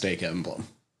love the Stake emblem.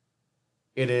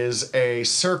 It is a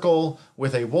circle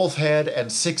with a wolf head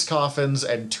and 6 coffins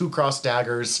and 2 crossed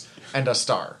daggers and a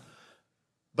star.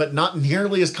 But not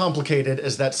nearly as complicated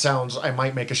as that sounds. I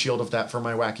might make a shield of that for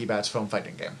my Wacky Bats foam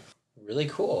fighting game. Really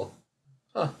cool.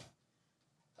 Huh.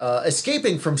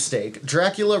 Escaping from Stake,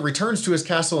 Dracula returns to his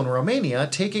castle in Romania,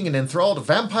 taking an enthralled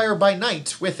Vampire by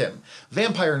Night with him.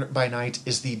 Vampire by Night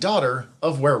is the daughter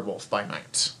of Werewolf by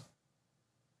Night.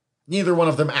 Neither one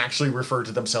of them actually refer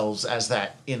to themselves as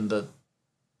that in the...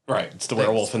 Right, it's the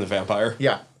werewolf and the vampire.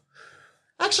 Yeah.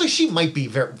 Actually, she might be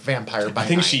Vampire by Night. I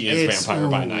think she is Vampire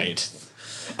by Night.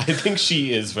 I think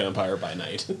she is Vampire by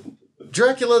Night.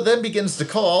 Dracula then begins to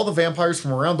call all the vampires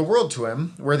from around the world to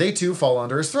him, where they too fall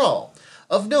under his thrall.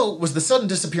 Of note was the sudden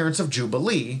disappearance of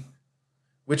Jubilee,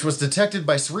 which was detected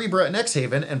by Cerebra in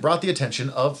X-Haven and brought the attention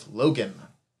of Logan.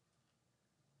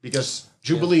 Because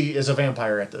Jubilee is a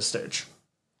vampire at this stage.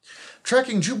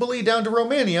 Tracking Jubilee down to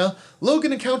Romania,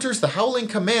 Logan encounters the Howling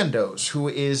Commandos, who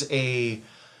is a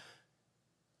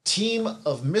team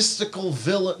of mystical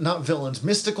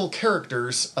mystical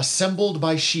characters assembled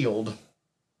by S.H.I.E.L.D.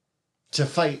 to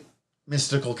fight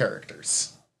mystical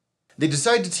characters. They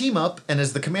decide to team up, and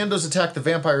as the commandos attack the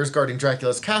vampires guarding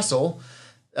Dracula's castle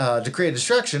to create a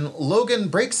distraction, Logan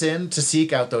breaks in to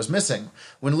seek out those missing.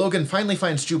 When Logan finally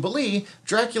finds Jubilee,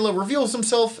 Dracula reveals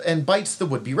himself and bites the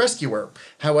would-be rescuer.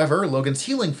 However, Logan's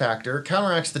healing factor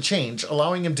counteracts the change,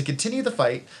 allowing him to continue the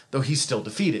fight, though he's still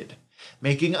defeated,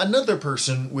 making another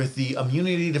person with the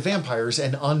immunity to vampires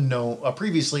and a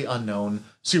previously unknown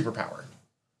superpower.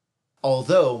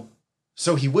 Although...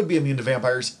 so he would be immune to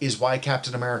vampires is why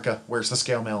Captain America wears the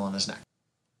scale mail on his neck.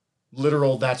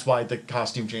 Literal, that's why the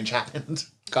costume change happened.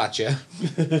 Gotcha.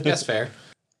 That's fair.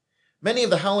 Many of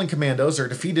the Howling Commandos are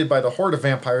defeated by the horde of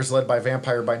vampires led by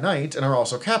Vampire by Night and are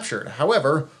also captured.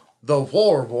 However, the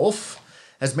Werewolf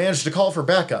has managed to call for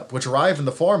backup, which arrive in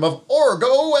the form of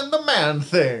Orgo and the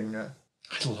Man-Thing.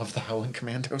 I love the Howling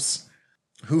Commandos.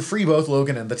 Who free both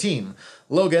Logan and the team.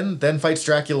 Logan then fights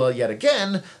Dracula yet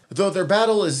again, though their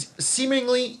battle is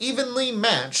seemingly evenly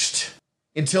matched,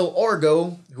 until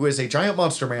Orgo, who is a giant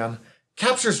monster man,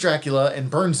 captures Dracula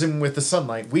and burns him with the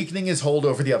sunlight, weakening his hold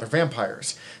over the other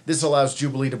vampires. This allows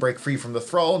Jubilee to break free from the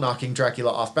thrall, knocking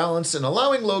Dracula off balance and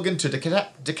allowing Logan to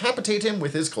decapitate him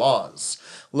with his claws.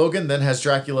 Logan then has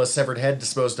Dracula's severed head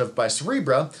disposed of by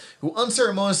Cerebra, who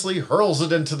unceremoniously hurls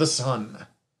it into the sun.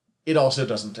 it also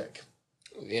doesn't take.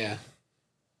 Yeah.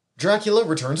 Dracula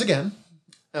returns again,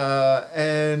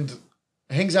 and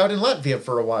hangs out in Latvia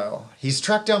for a while. He's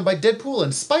tracked down by Deadpool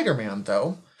and Spider-Man,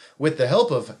 though, with the help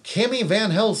of Cammy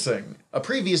Van Helsing, a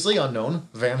previously unknown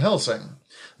Van Helsing,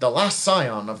 the last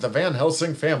scion of the Van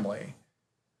Helsing family.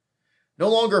 No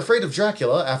longer afraid of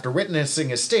Dracula, after witnessing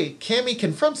his state, Cammy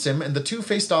confronts him and the two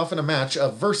faced off in a match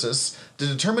of Versus to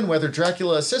determine whether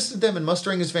Dracula assisted them in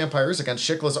mustering his vampires against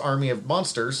Shikla's army of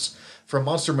monsters from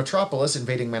Monster Metropolis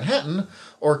invading Manhattan,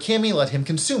 or Cammy let him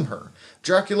consume her.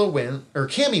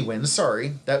 Cammy wins,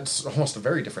 that's almost a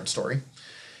very different story.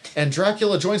 And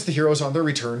Dracula joins the heroes on their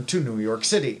return to New York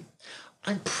City.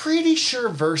 I'm pretty sure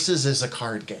Versus is a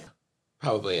card game.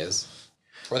 Probably is.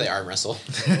 Or they arm wrestle.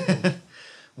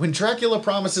 When Dracula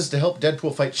promises to help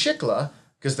Deadpool fight Shikla,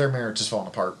 because their marriage has fallen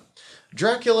apart,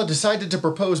 Dracula decided to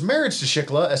propose marriage to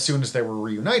Shikla as soon as they were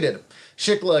reunited.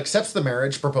 Shikla accepts the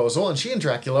marriage proposal, and she and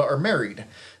Dracula are married.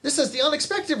 This is the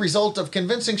unexpected result of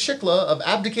convincing Shikla of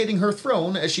abdicating her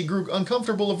throne as she grew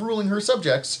uncomfortable of ruling her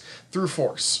subjects through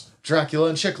force. Dracula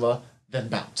and Shikla then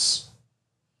bounce.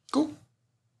 Cool.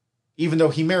 Even though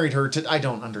he married her to... I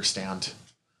don't understand.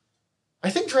 I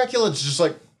think Dracula's just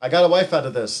like, I got a wife out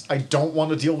of this. I don't want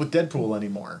to deal with Deadpool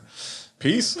anymore.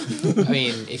 Peace. I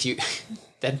mean, if you...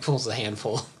 Deadpool's a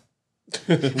handful.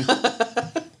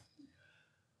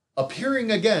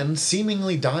 Appearing again,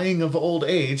 seemingly dying of old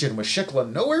age, and with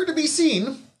Shikla nowhere to be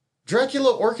seen,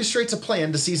 Dracula orchestrates a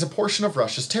plan to seize a portion of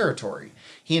Russia's territory.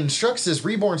 He instructs his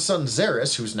reborn son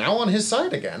Xeris, who's now on his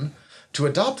side again, to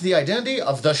adopt the identity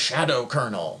of the Shadow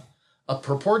Colonel, a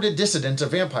purported dissident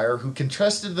of vampire who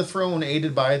contested the throne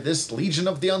aided by this Legion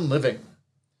of the Unliving.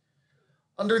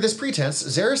 Under this pretense,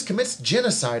 Xeris commits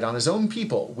genocide on his own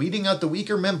people, weeding out the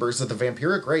weaker members of the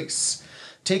vampiric race.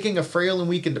 Taking a frail and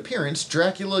weakened appearance,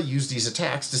 Dracula used these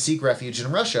attacks to seek refuge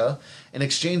in Russia and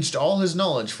exchanged all his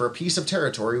knowledge for a piece of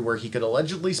territory where he could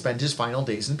allegedly spend his final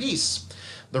days in peace.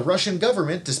 The Russian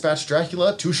government dispatched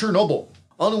Dracula to Chernobyl,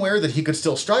 unaware that he could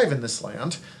still strive in this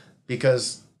land,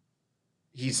 because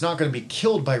he's not going to be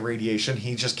killed by radiation,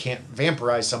 he just can't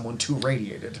vampirize someone too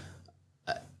radiated.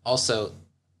 Also,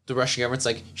 the Russian government's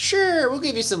like, sure, we'll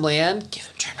give you some land. Give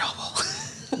him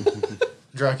Chernobyl.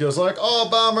 Dracula's like, oh,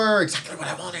 bummer, exactly what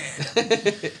I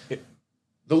wanted.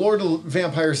 The Lord of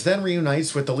Vampires then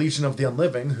reunites with the Legion of the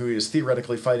Unliving, who he is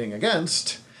theoretically fighting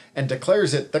against, and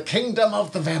declares it the Kingdom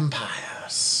of the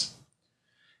Vampires.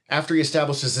 After he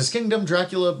establishes his kingdom,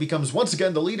 Dracula becomes once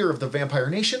again the leader of the vampire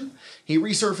nation. He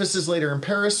resurfaces later in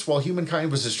Paris while humankind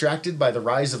was distracted by the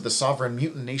rise of the sovereign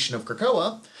mutant nation of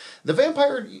Krakoa. The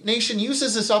vampire nation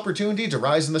uses this opportunity to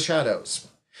rise in the shadows.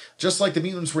 Just like the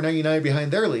mutants were now united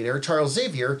behind their leader, Charles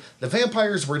Xavier, the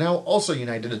vampires were now also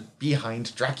united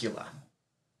behind Dracula.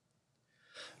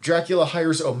 Dracula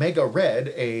hires Omega Red,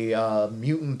 a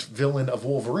mutant villain of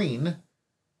Wolverine,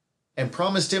 and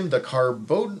promised him the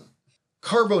carbonadium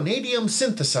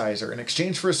synthesizer in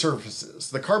exchange for his services.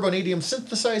 The carbonadium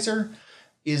synthesizer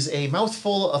is a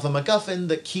mouthful of a MacGuffin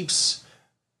that keeps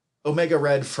Omega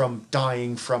Red from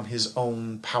dying from his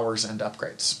own powers and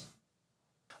upgrades.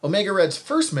 Omega Red's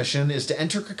first mission is to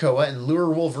enter Krakoa and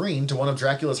lure Wolverine to one of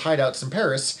Dracula's hideouts in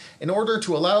Paris in order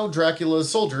to allow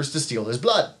Dracula's soldiers to steal his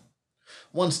blood.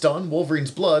 Once done, Wolverine's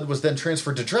blood was then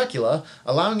transferred to Dracula,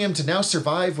 allowing him to now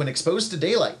survive when exposed to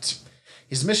daylight.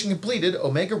 His mission completed,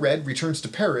 Omega Red returns to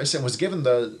Paris and was given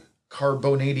the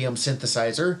carbonadium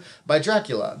synthesizer by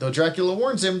Dracula, though Dracula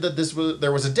warns him that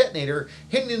there was a detonator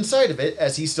hidden inside of it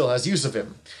as he still has use of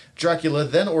him. Dracula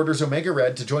then orders Omega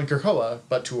Red to join Krakoa,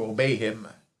 but to obey him.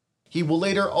 He will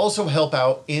later also help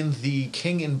out in the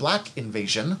King in Black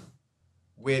invasion,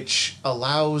 which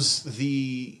allows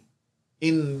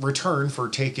in return for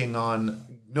taking on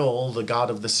Null, the god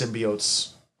of the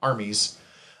symbiotes' armies,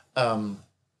 the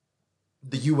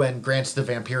UN grants the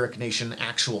vampiric nation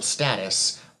actual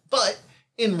status, but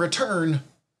in return,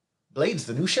 Blade's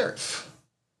the new sheriff.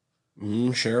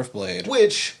 Sheriff Blade.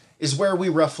 Which is where we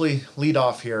roughly lead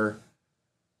off here.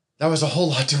 That was a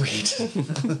whole lot to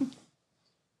read.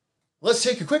 Let's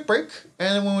take a quick break,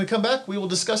 and then when we come back, we will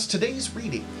discuss today's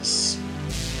readings.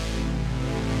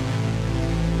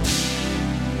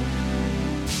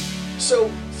 So,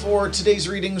 for today's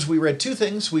readings, we read two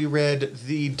things. We read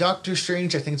the Doctor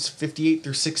Strange, I think it's 58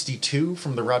 through 62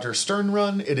 from the Roger Stern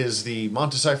run. It is the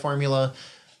Montesai formula.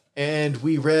 And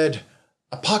we read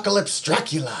Apocalypse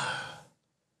Dracula.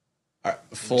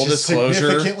 Full disclosure,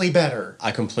 significantly better. I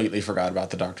completely forgot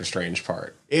about the Doctor Strange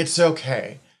part. It's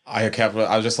okay. I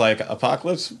was just like,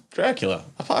 Apocalypse Dracula,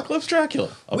 Apocalypse Dracula,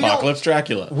 Apocalypse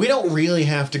Dracula. We don't really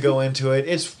have to go into it.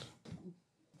 It's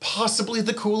possibly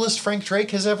the coolest Frank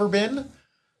Drake has ever been.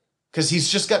 Because he's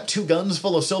just got 2 guns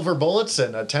full of silver bullets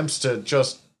and attempts to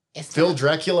just fill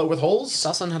Dracula with holes. It's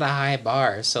also not a high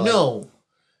bar, so No.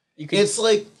 It's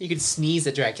like you could sneeze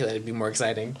at Dracula, it'd be more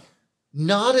exciting.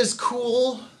 not as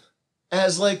cool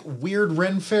as like weird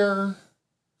Ren Fair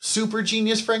super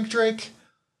genius Frank Drake,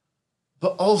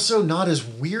 but also not as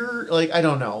weird. Like, I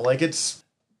don't know. Like, it's.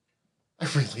 I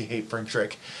really hate Frank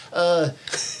Drake. I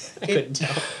couldn't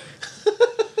tell.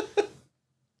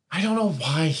 I don't know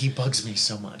why he bugs me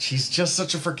so much. He's just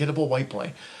such a forgettable white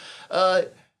boy. I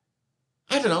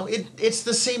don't know. It's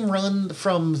the same run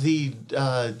from the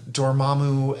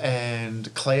Dormammu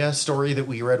and Clea story that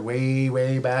we read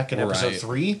way back in episode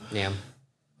 3. Yeah.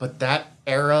 But that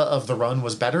era of the run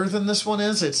was better than this one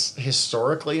is. It's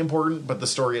historically important, but the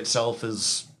story itself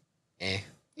is...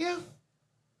 Yeah.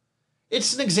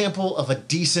 It's an example of a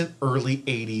decent early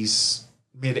 80s,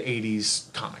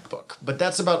 mid-80s comic book. But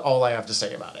that's about all I have to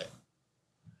say about it.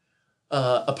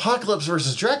 Apocalypse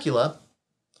versus Dracula,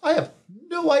 I have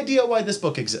no idea why this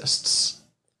book exists.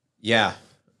 Yeah.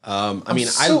 I'm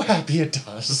so happy it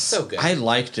does. So good. I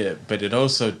liked it, but it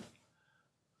also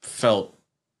felt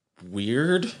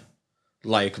weird.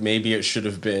 Like, maybe it should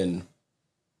have been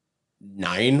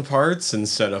 9 parts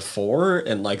instead of 4,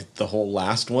 and like the whole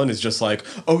last one is just like,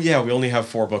 oh yeah, we only have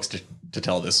 4 books to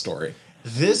tell this story.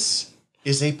 This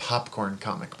is a popcorn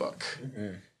comic book.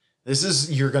 Mm-hmm. This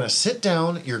is, you're going to sit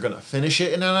down, you're going to finish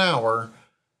it in an hour,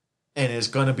 and it's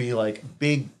going to be like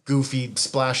big, goofy,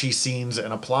 splashy scenes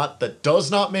and a plot that does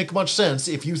not make much sense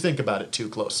if you think about it too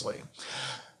closely.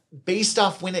 Based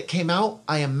off when it came out,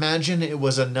 I imagine it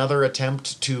was another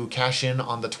attempt to cash in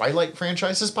on the Twilight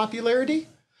franchise's popularity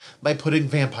by putting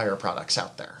vampire products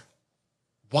out there.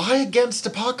 Why against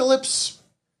Apocalypse?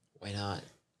 Why not?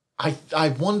 I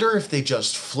wonder if they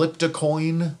just flipped a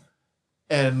coin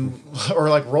and or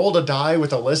like rolled a die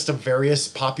with a list of various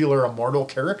popular immortal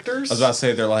characters. I was about to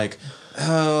say, they're like,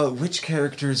 which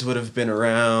characters would have been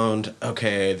around?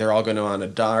 Okay, they're all going on a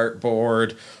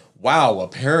dartboard. Wow,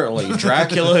 apparently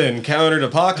Dracula encountered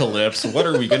Apocalypse. What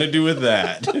are we going to do with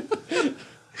that?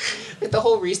 The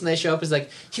whole reason they show up is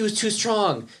like, he was too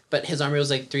strong, but his army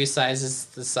was like 3 sizes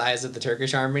the size of the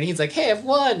Turkish army, and he's like, hey, I've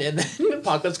won! And then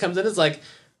Apocalypse comes in and is like,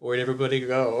 where'd everybody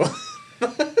go?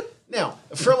 Now,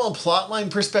 from a plotline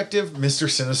perspective, Mr.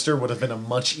 Sinister would have been a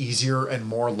much easier and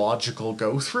more logical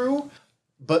go-through,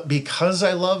 but because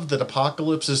I love that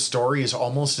Apocalypse's story is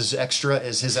almost as extra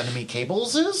as his enemy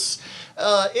Cable's is,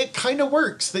 it kind of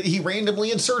works that he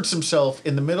randomly inserts himself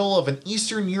in the middle of an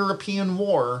Eastern European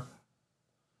war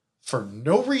for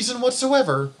no reason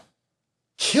whatsoever,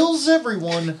 kills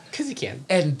everyone, Because he can.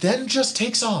 and then just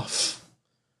takes off.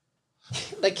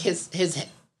 Like, his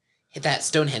that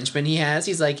stone henchman he has,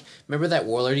 he's like, remember that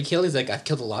warlord he killed? He's like, I've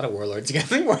killed a lot of warlords. You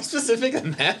got anything more specific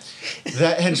than that?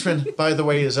 That henchman, by the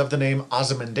way, is of the name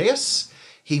Ozymandias.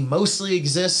 He mostly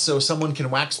exists so someone can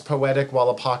wax poetic while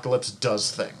Apocalypse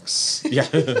does things. Yeah.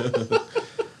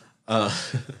 The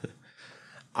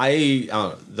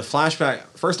flashback,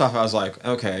 first off, I was like,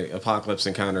 okay, Apocalypse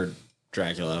encountered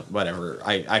Dracula, whatever.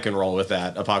 I can roll with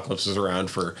that. Apocalypse was around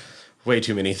for way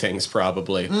too many things,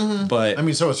 probably. Mm-hmm. But I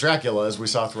mean, so is Dracula, as we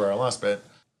saw through our last bit.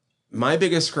 my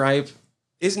biggest gripe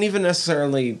isn't even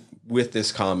necessarily with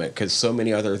this comic, because so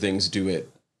many other things do it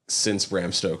since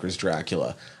Bram Stoker's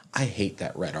Dracula. I hate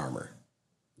that red armor.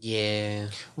 Yeah.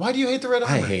 Why do you hate the red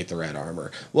armor? I hate the red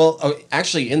armor. Well,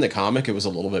 actually, in the comic, it was a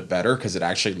little bit better because it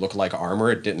actually looked like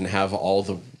armor. It didn't have all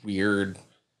the weird...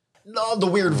 No, the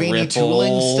weird veiny ripples.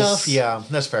 tooling stuff. Yeah,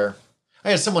 that's fair.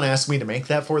 I had someone ask me to make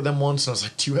that for them once, and I was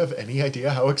like, do you have any idea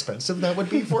how expensive that would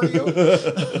be for you?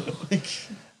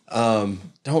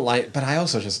 Don't like... But I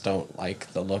also just don't like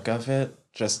the look of it.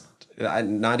 Just...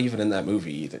 not even in that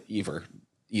movie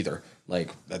either.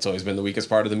 Like, that's always been the weakest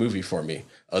part of the movie for me,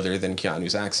 other than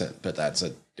Keanu's accent, but that's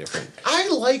a different... I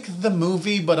like the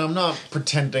movie, but I'm not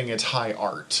pretending it's high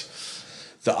art.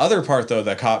 The other part, though,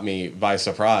 that caught me by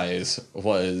surprise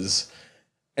was...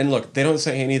 And look, they don't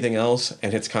say anything else,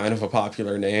 and it's kind of a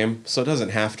popular name, so it doesn't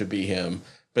have to be him.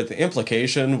 But the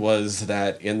implication was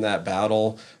that in that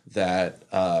battle, that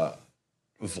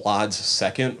Vlad's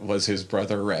second was his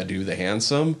brother Radu the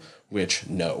Handsome, which,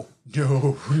 no.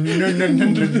 No.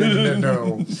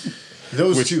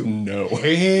 Those two No.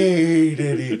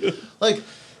 hated it. Like,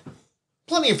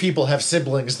 plenty of people have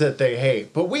siblings that they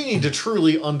hate, but we need to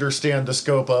truly understand the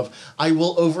scope of I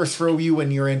will overthrow you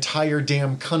and your entire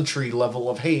damn country level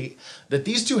of hate that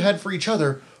these two had for each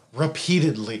other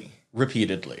repeatedly.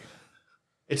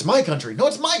 It's my country. No,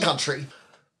 it's my country.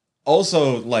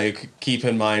 Also, like, keep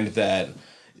in mind that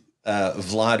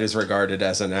Vlad is regarded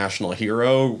as a national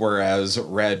hero, whereas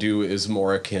Radu is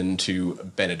more akin to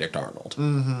Benedict Arnold.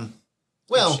 Mm-hmm.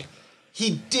 Well, Interesting.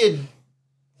 he did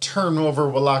turn over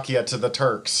Wallachia to the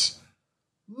Turks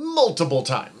multiple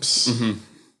times. Mm-hmm.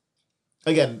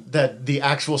 Again, that the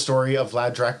actual story of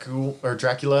Vlad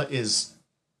Dracula is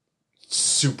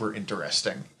super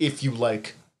interesting if you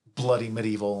like bloody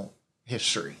medieval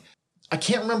history. I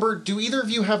can't remember, do either of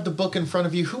you have the book in front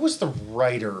of you? Who was the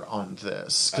writer on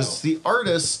this? Because the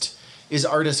artist is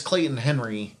artist Clayton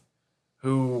Henry,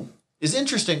 who is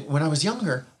interesting. When I was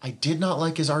younger, I did not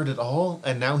like his art at all,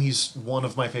 and now he's one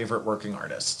of my favorite working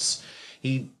artists.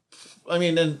 It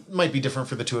might be different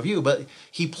for the two of you, but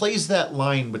he plays that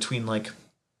line between, like,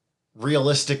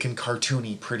 realistic and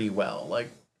cartoony pretty well. Like,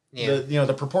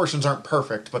 the proportions aren't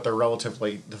perfect, but they're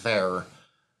relatively there.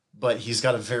 But he's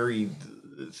got a very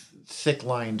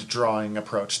thick-lined drawing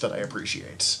approach that I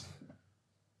appreciate.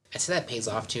 I'd say that pays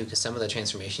off, too, because some of the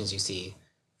transformations you see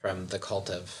from the cult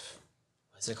of...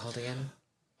 What's it called again?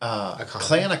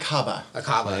 Clan Akaba.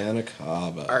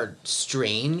 Akaba. Are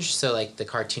strange, so, like, the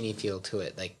cartoony feel to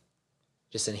it, like,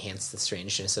 just enhance the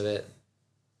strangeness of it.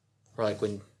 Or, like,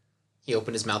 when he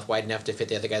opened his mouth wide enough to fit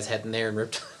the other guy's head in there and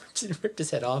ripped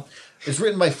his head off. It's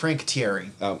written by Frank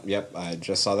Thierry. Oh, yep, I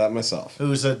just saw that myself.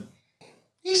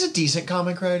 He's a decent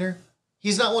comic writer.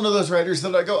 He's not one of those writers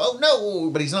that I go, oh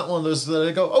no, but he's not one of those that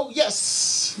I go, oh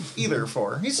yes, either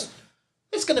for.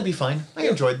 It's going to be fine. I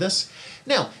enjoyed this.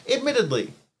 Now,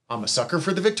 admittedly, I'm a sucker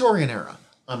for the Victorian era.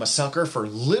 I'm a sucker for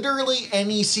literally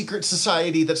any secret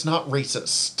society that's not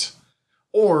racist.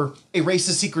 Or a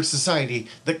racist secret society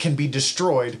that can be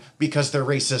destroyed because they're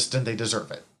racist and they deserve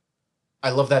it. I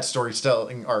love that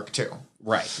storytelling arc too.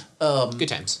 Right. Good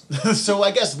times. So I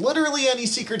guess literally any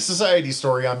secret society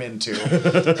story I'm into.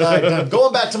 I'm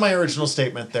going back to my original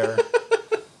statement there.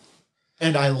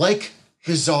 And I like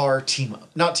bizarre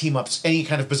not team-ups, any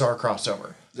kind of bizarre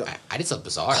crossover. I did something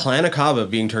bizarre. Clan Akaba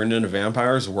being turned into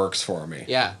vampires works for me.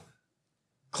 Yeah.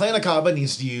 Clan Akaba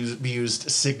needs to be used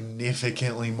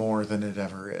significantly more than it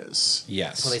ever is.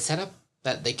 Yes. Well, they set up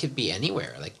that they could be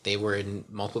anywhere. Like, they were in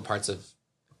multiple parts of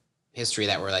history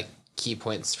that were, like, key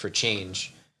points for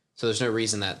change. So there's no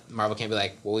reason that Marvel can't be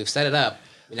like, well, we've set it up,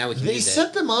 and now we can They use set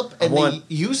it. them up, and they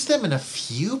use them in a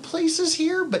few places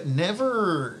here, but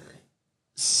never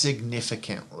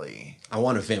significantly. I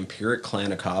want a vampiric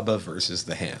Clan Akaba versus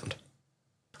the Hand.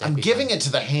 I'm giving it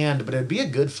to the Hand, but it'd be a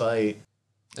good fight.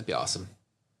 That'd be awesome.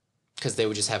 Because they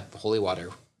would just have holy water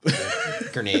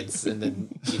grenades, and then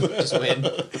you just win.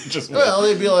 Well,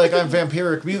 they'd be like, I'm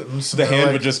vampiric mutants. The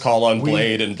Hand would just call on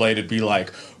Blade, and Blade would be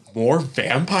like, more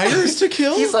vampires to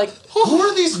kill? He's like, who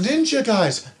are these ninja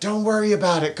guys? Don't worry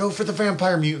about it. Go for the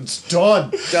vampire mutants.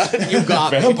 Done. you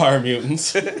got me. Vampire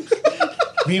mutants.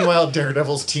 Meanwhile,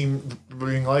 Daredevil's team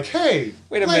being like, hey,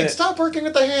 Wait a Blade, minute. stop working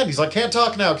with the Hand. He's like, can't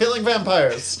talk now. Killing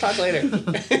vampires. Talk later.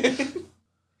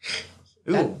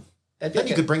 Ooh. That'd be Then you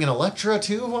good. could bring in Elektra,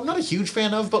 too, who I'm not a huge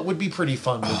fan of, but would be pretty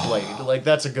fun with Blade. Like,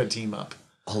 that's a good team-up.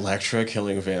 Elektra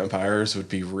killing vampires would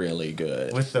be really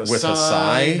good. With the a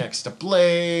Sai next to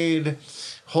Blade.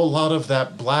 Whole lot of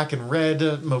that black and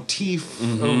red motif.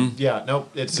 Mm-hmm. Oh, yeah, nope,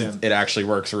 it's in. It actually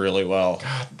works really well.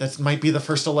 God, that might be the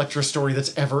first Elektra story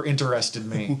that's ever interested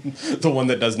me. The one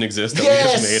that doesn't exist that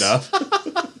Yes! we just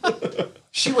made up.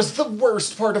 She was the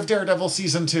worst part of Daredevil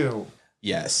Season 2.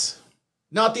 Yes.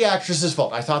 Not the actress's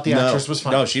fault. I thought the actress was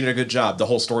fine. No, she did a good job. The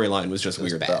whole storyline was just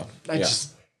weird, bad. though. I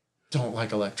just don't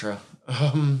like Elektra.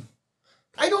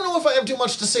 I don't know if I have too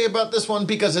much to say about this one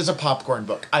because it's a popcorn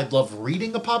book. I love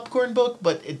reading a popcorn book,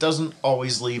 but it doesn't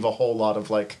always leave a whole lot of,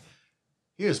 like,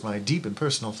 here's my deep and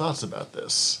personal thoughts about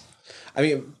this. I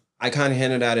mean, I kind of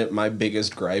hinted at it. My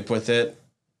biggest gripe with it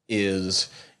is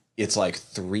it's like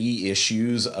 3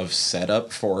 issues of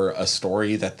setup for a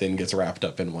story that then gets wrapped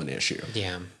up in 1 issue.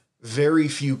 Yeah. Very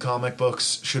few comic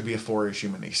books should be a 4-issue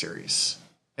miniseries.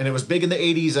 And it was big in the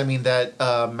 80s. I mean, that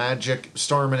Magic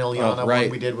Storm and Ilyana one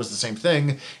we did was the same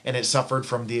thing, and it suffered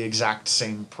from the exact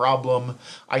same problem.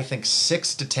 I think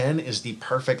 6 to 10 is the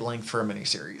perfect length for a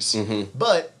miniseries. Mm-hmm.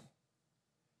 But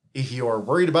if you're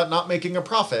worried about not making a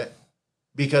profit,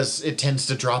 because it tends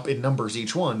to drop in numbers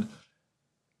each one,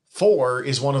 4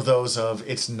 is one of those of,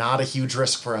 it's not a huge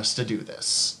risk for us to do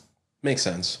this. Makes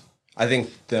sense. I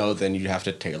think, though, then you'd have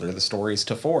to tailor the stories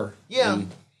to 4. Yeah.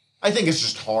 And I think it's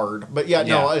just hard. But yeah,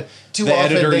 no, too the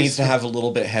often editor needs to have a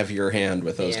little bit heavier hand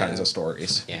with those Yeah. kinds of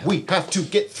stories. Yeah. we have to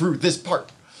get through this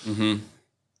part.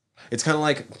 It's kind of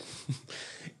like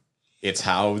it's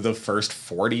how the first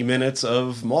 40 minutes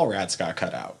of Mallrats got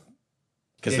cut out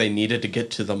because they needed to get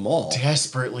to the mall.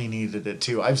 Desperately needed it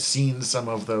too. I've seen some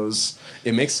of those.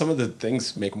 It makes some of the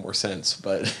things make more sense,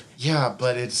 but Yeah,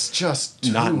 but it's just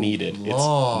too not needed.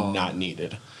 long. It's not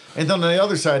needed. And then on the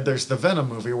other side, there's the Venom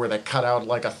movie where they cut out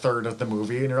like a third of the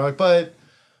movie, and you're like, but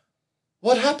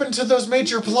what happened to those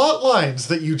major plot lines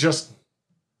that you just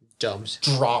Dumped.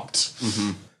 dropped?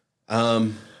 Yeah,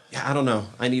 I don't know.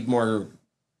 I need more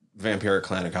Vampiric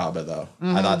Clan Akaba, though.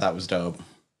 I thought that was dope.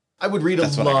 I would read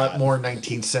That's a what I lot got. more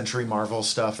 19th century Marvel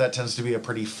stuff. That tends to be a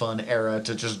pretty fun era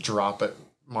to just drop it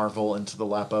Marvel into the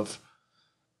lap of.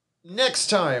 Next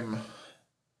time,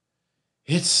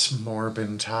 it's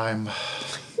Morbin time.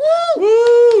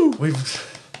 Woo!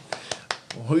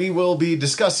 We will be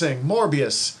discussing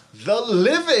Morbius, the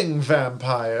living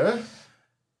vampire.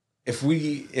 If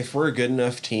we're a good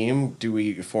enough team, do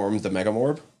we form the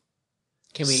Megamorb?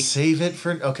 Can we? Save it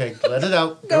for... Okay, let it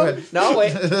out. Go ahead. No,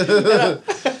 wait. No.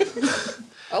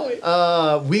 Oh, wait.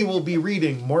 We will be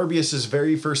reading Morbius's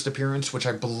very first appearance, which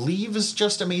I believe is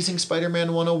just Amazing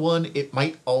Spider-Man 101. It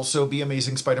might also be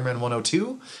Amazing Spider-Man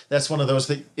 102. That's one of those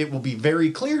that it will be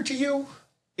very clear to you.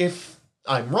 If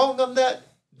I'm wrong on that,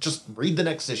 just read the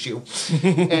next issue.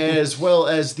 As well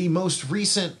as the most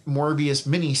recent Morbius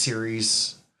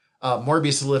miniseries,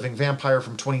 Morbius the Living Vampire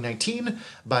from 2019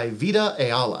 by Vida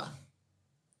Ayala,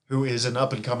 who is an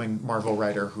up-and-coming Marvel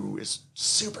writer who is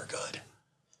super good.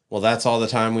 Well, that's all the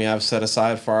time we have set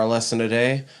aside for our lesson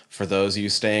today. For those of you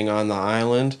staying on the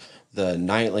island, the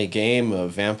nightly game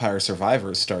of Vampire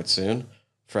Survivors starts soon.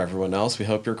 For everyone else, we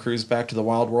hope your cruise back to the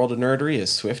wild world of nerdery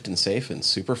is swift and safe and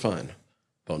super fun.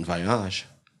 Bon voyage.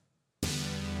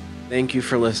 Thank you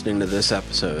for listening to this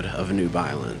episode of Noob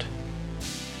Island.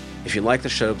 If you like the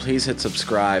show, please hit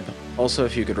subscribe. Also,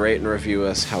 if you could rate and review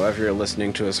us however you're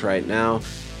listening to us right now,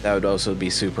 that would also be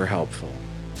super helpful.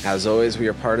 As always, we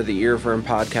are part of the Earworm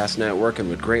Podcast Network and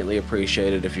would greatly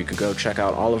appreciate it if you could go check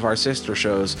out all of our sister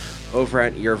shows over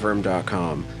at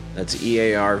earworm.com. That's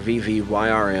EARVVYRM.com.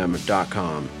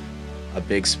 A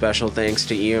big special thanks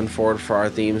to Ian Ford for our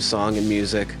theme song and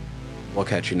music. We'll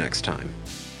catch you next time.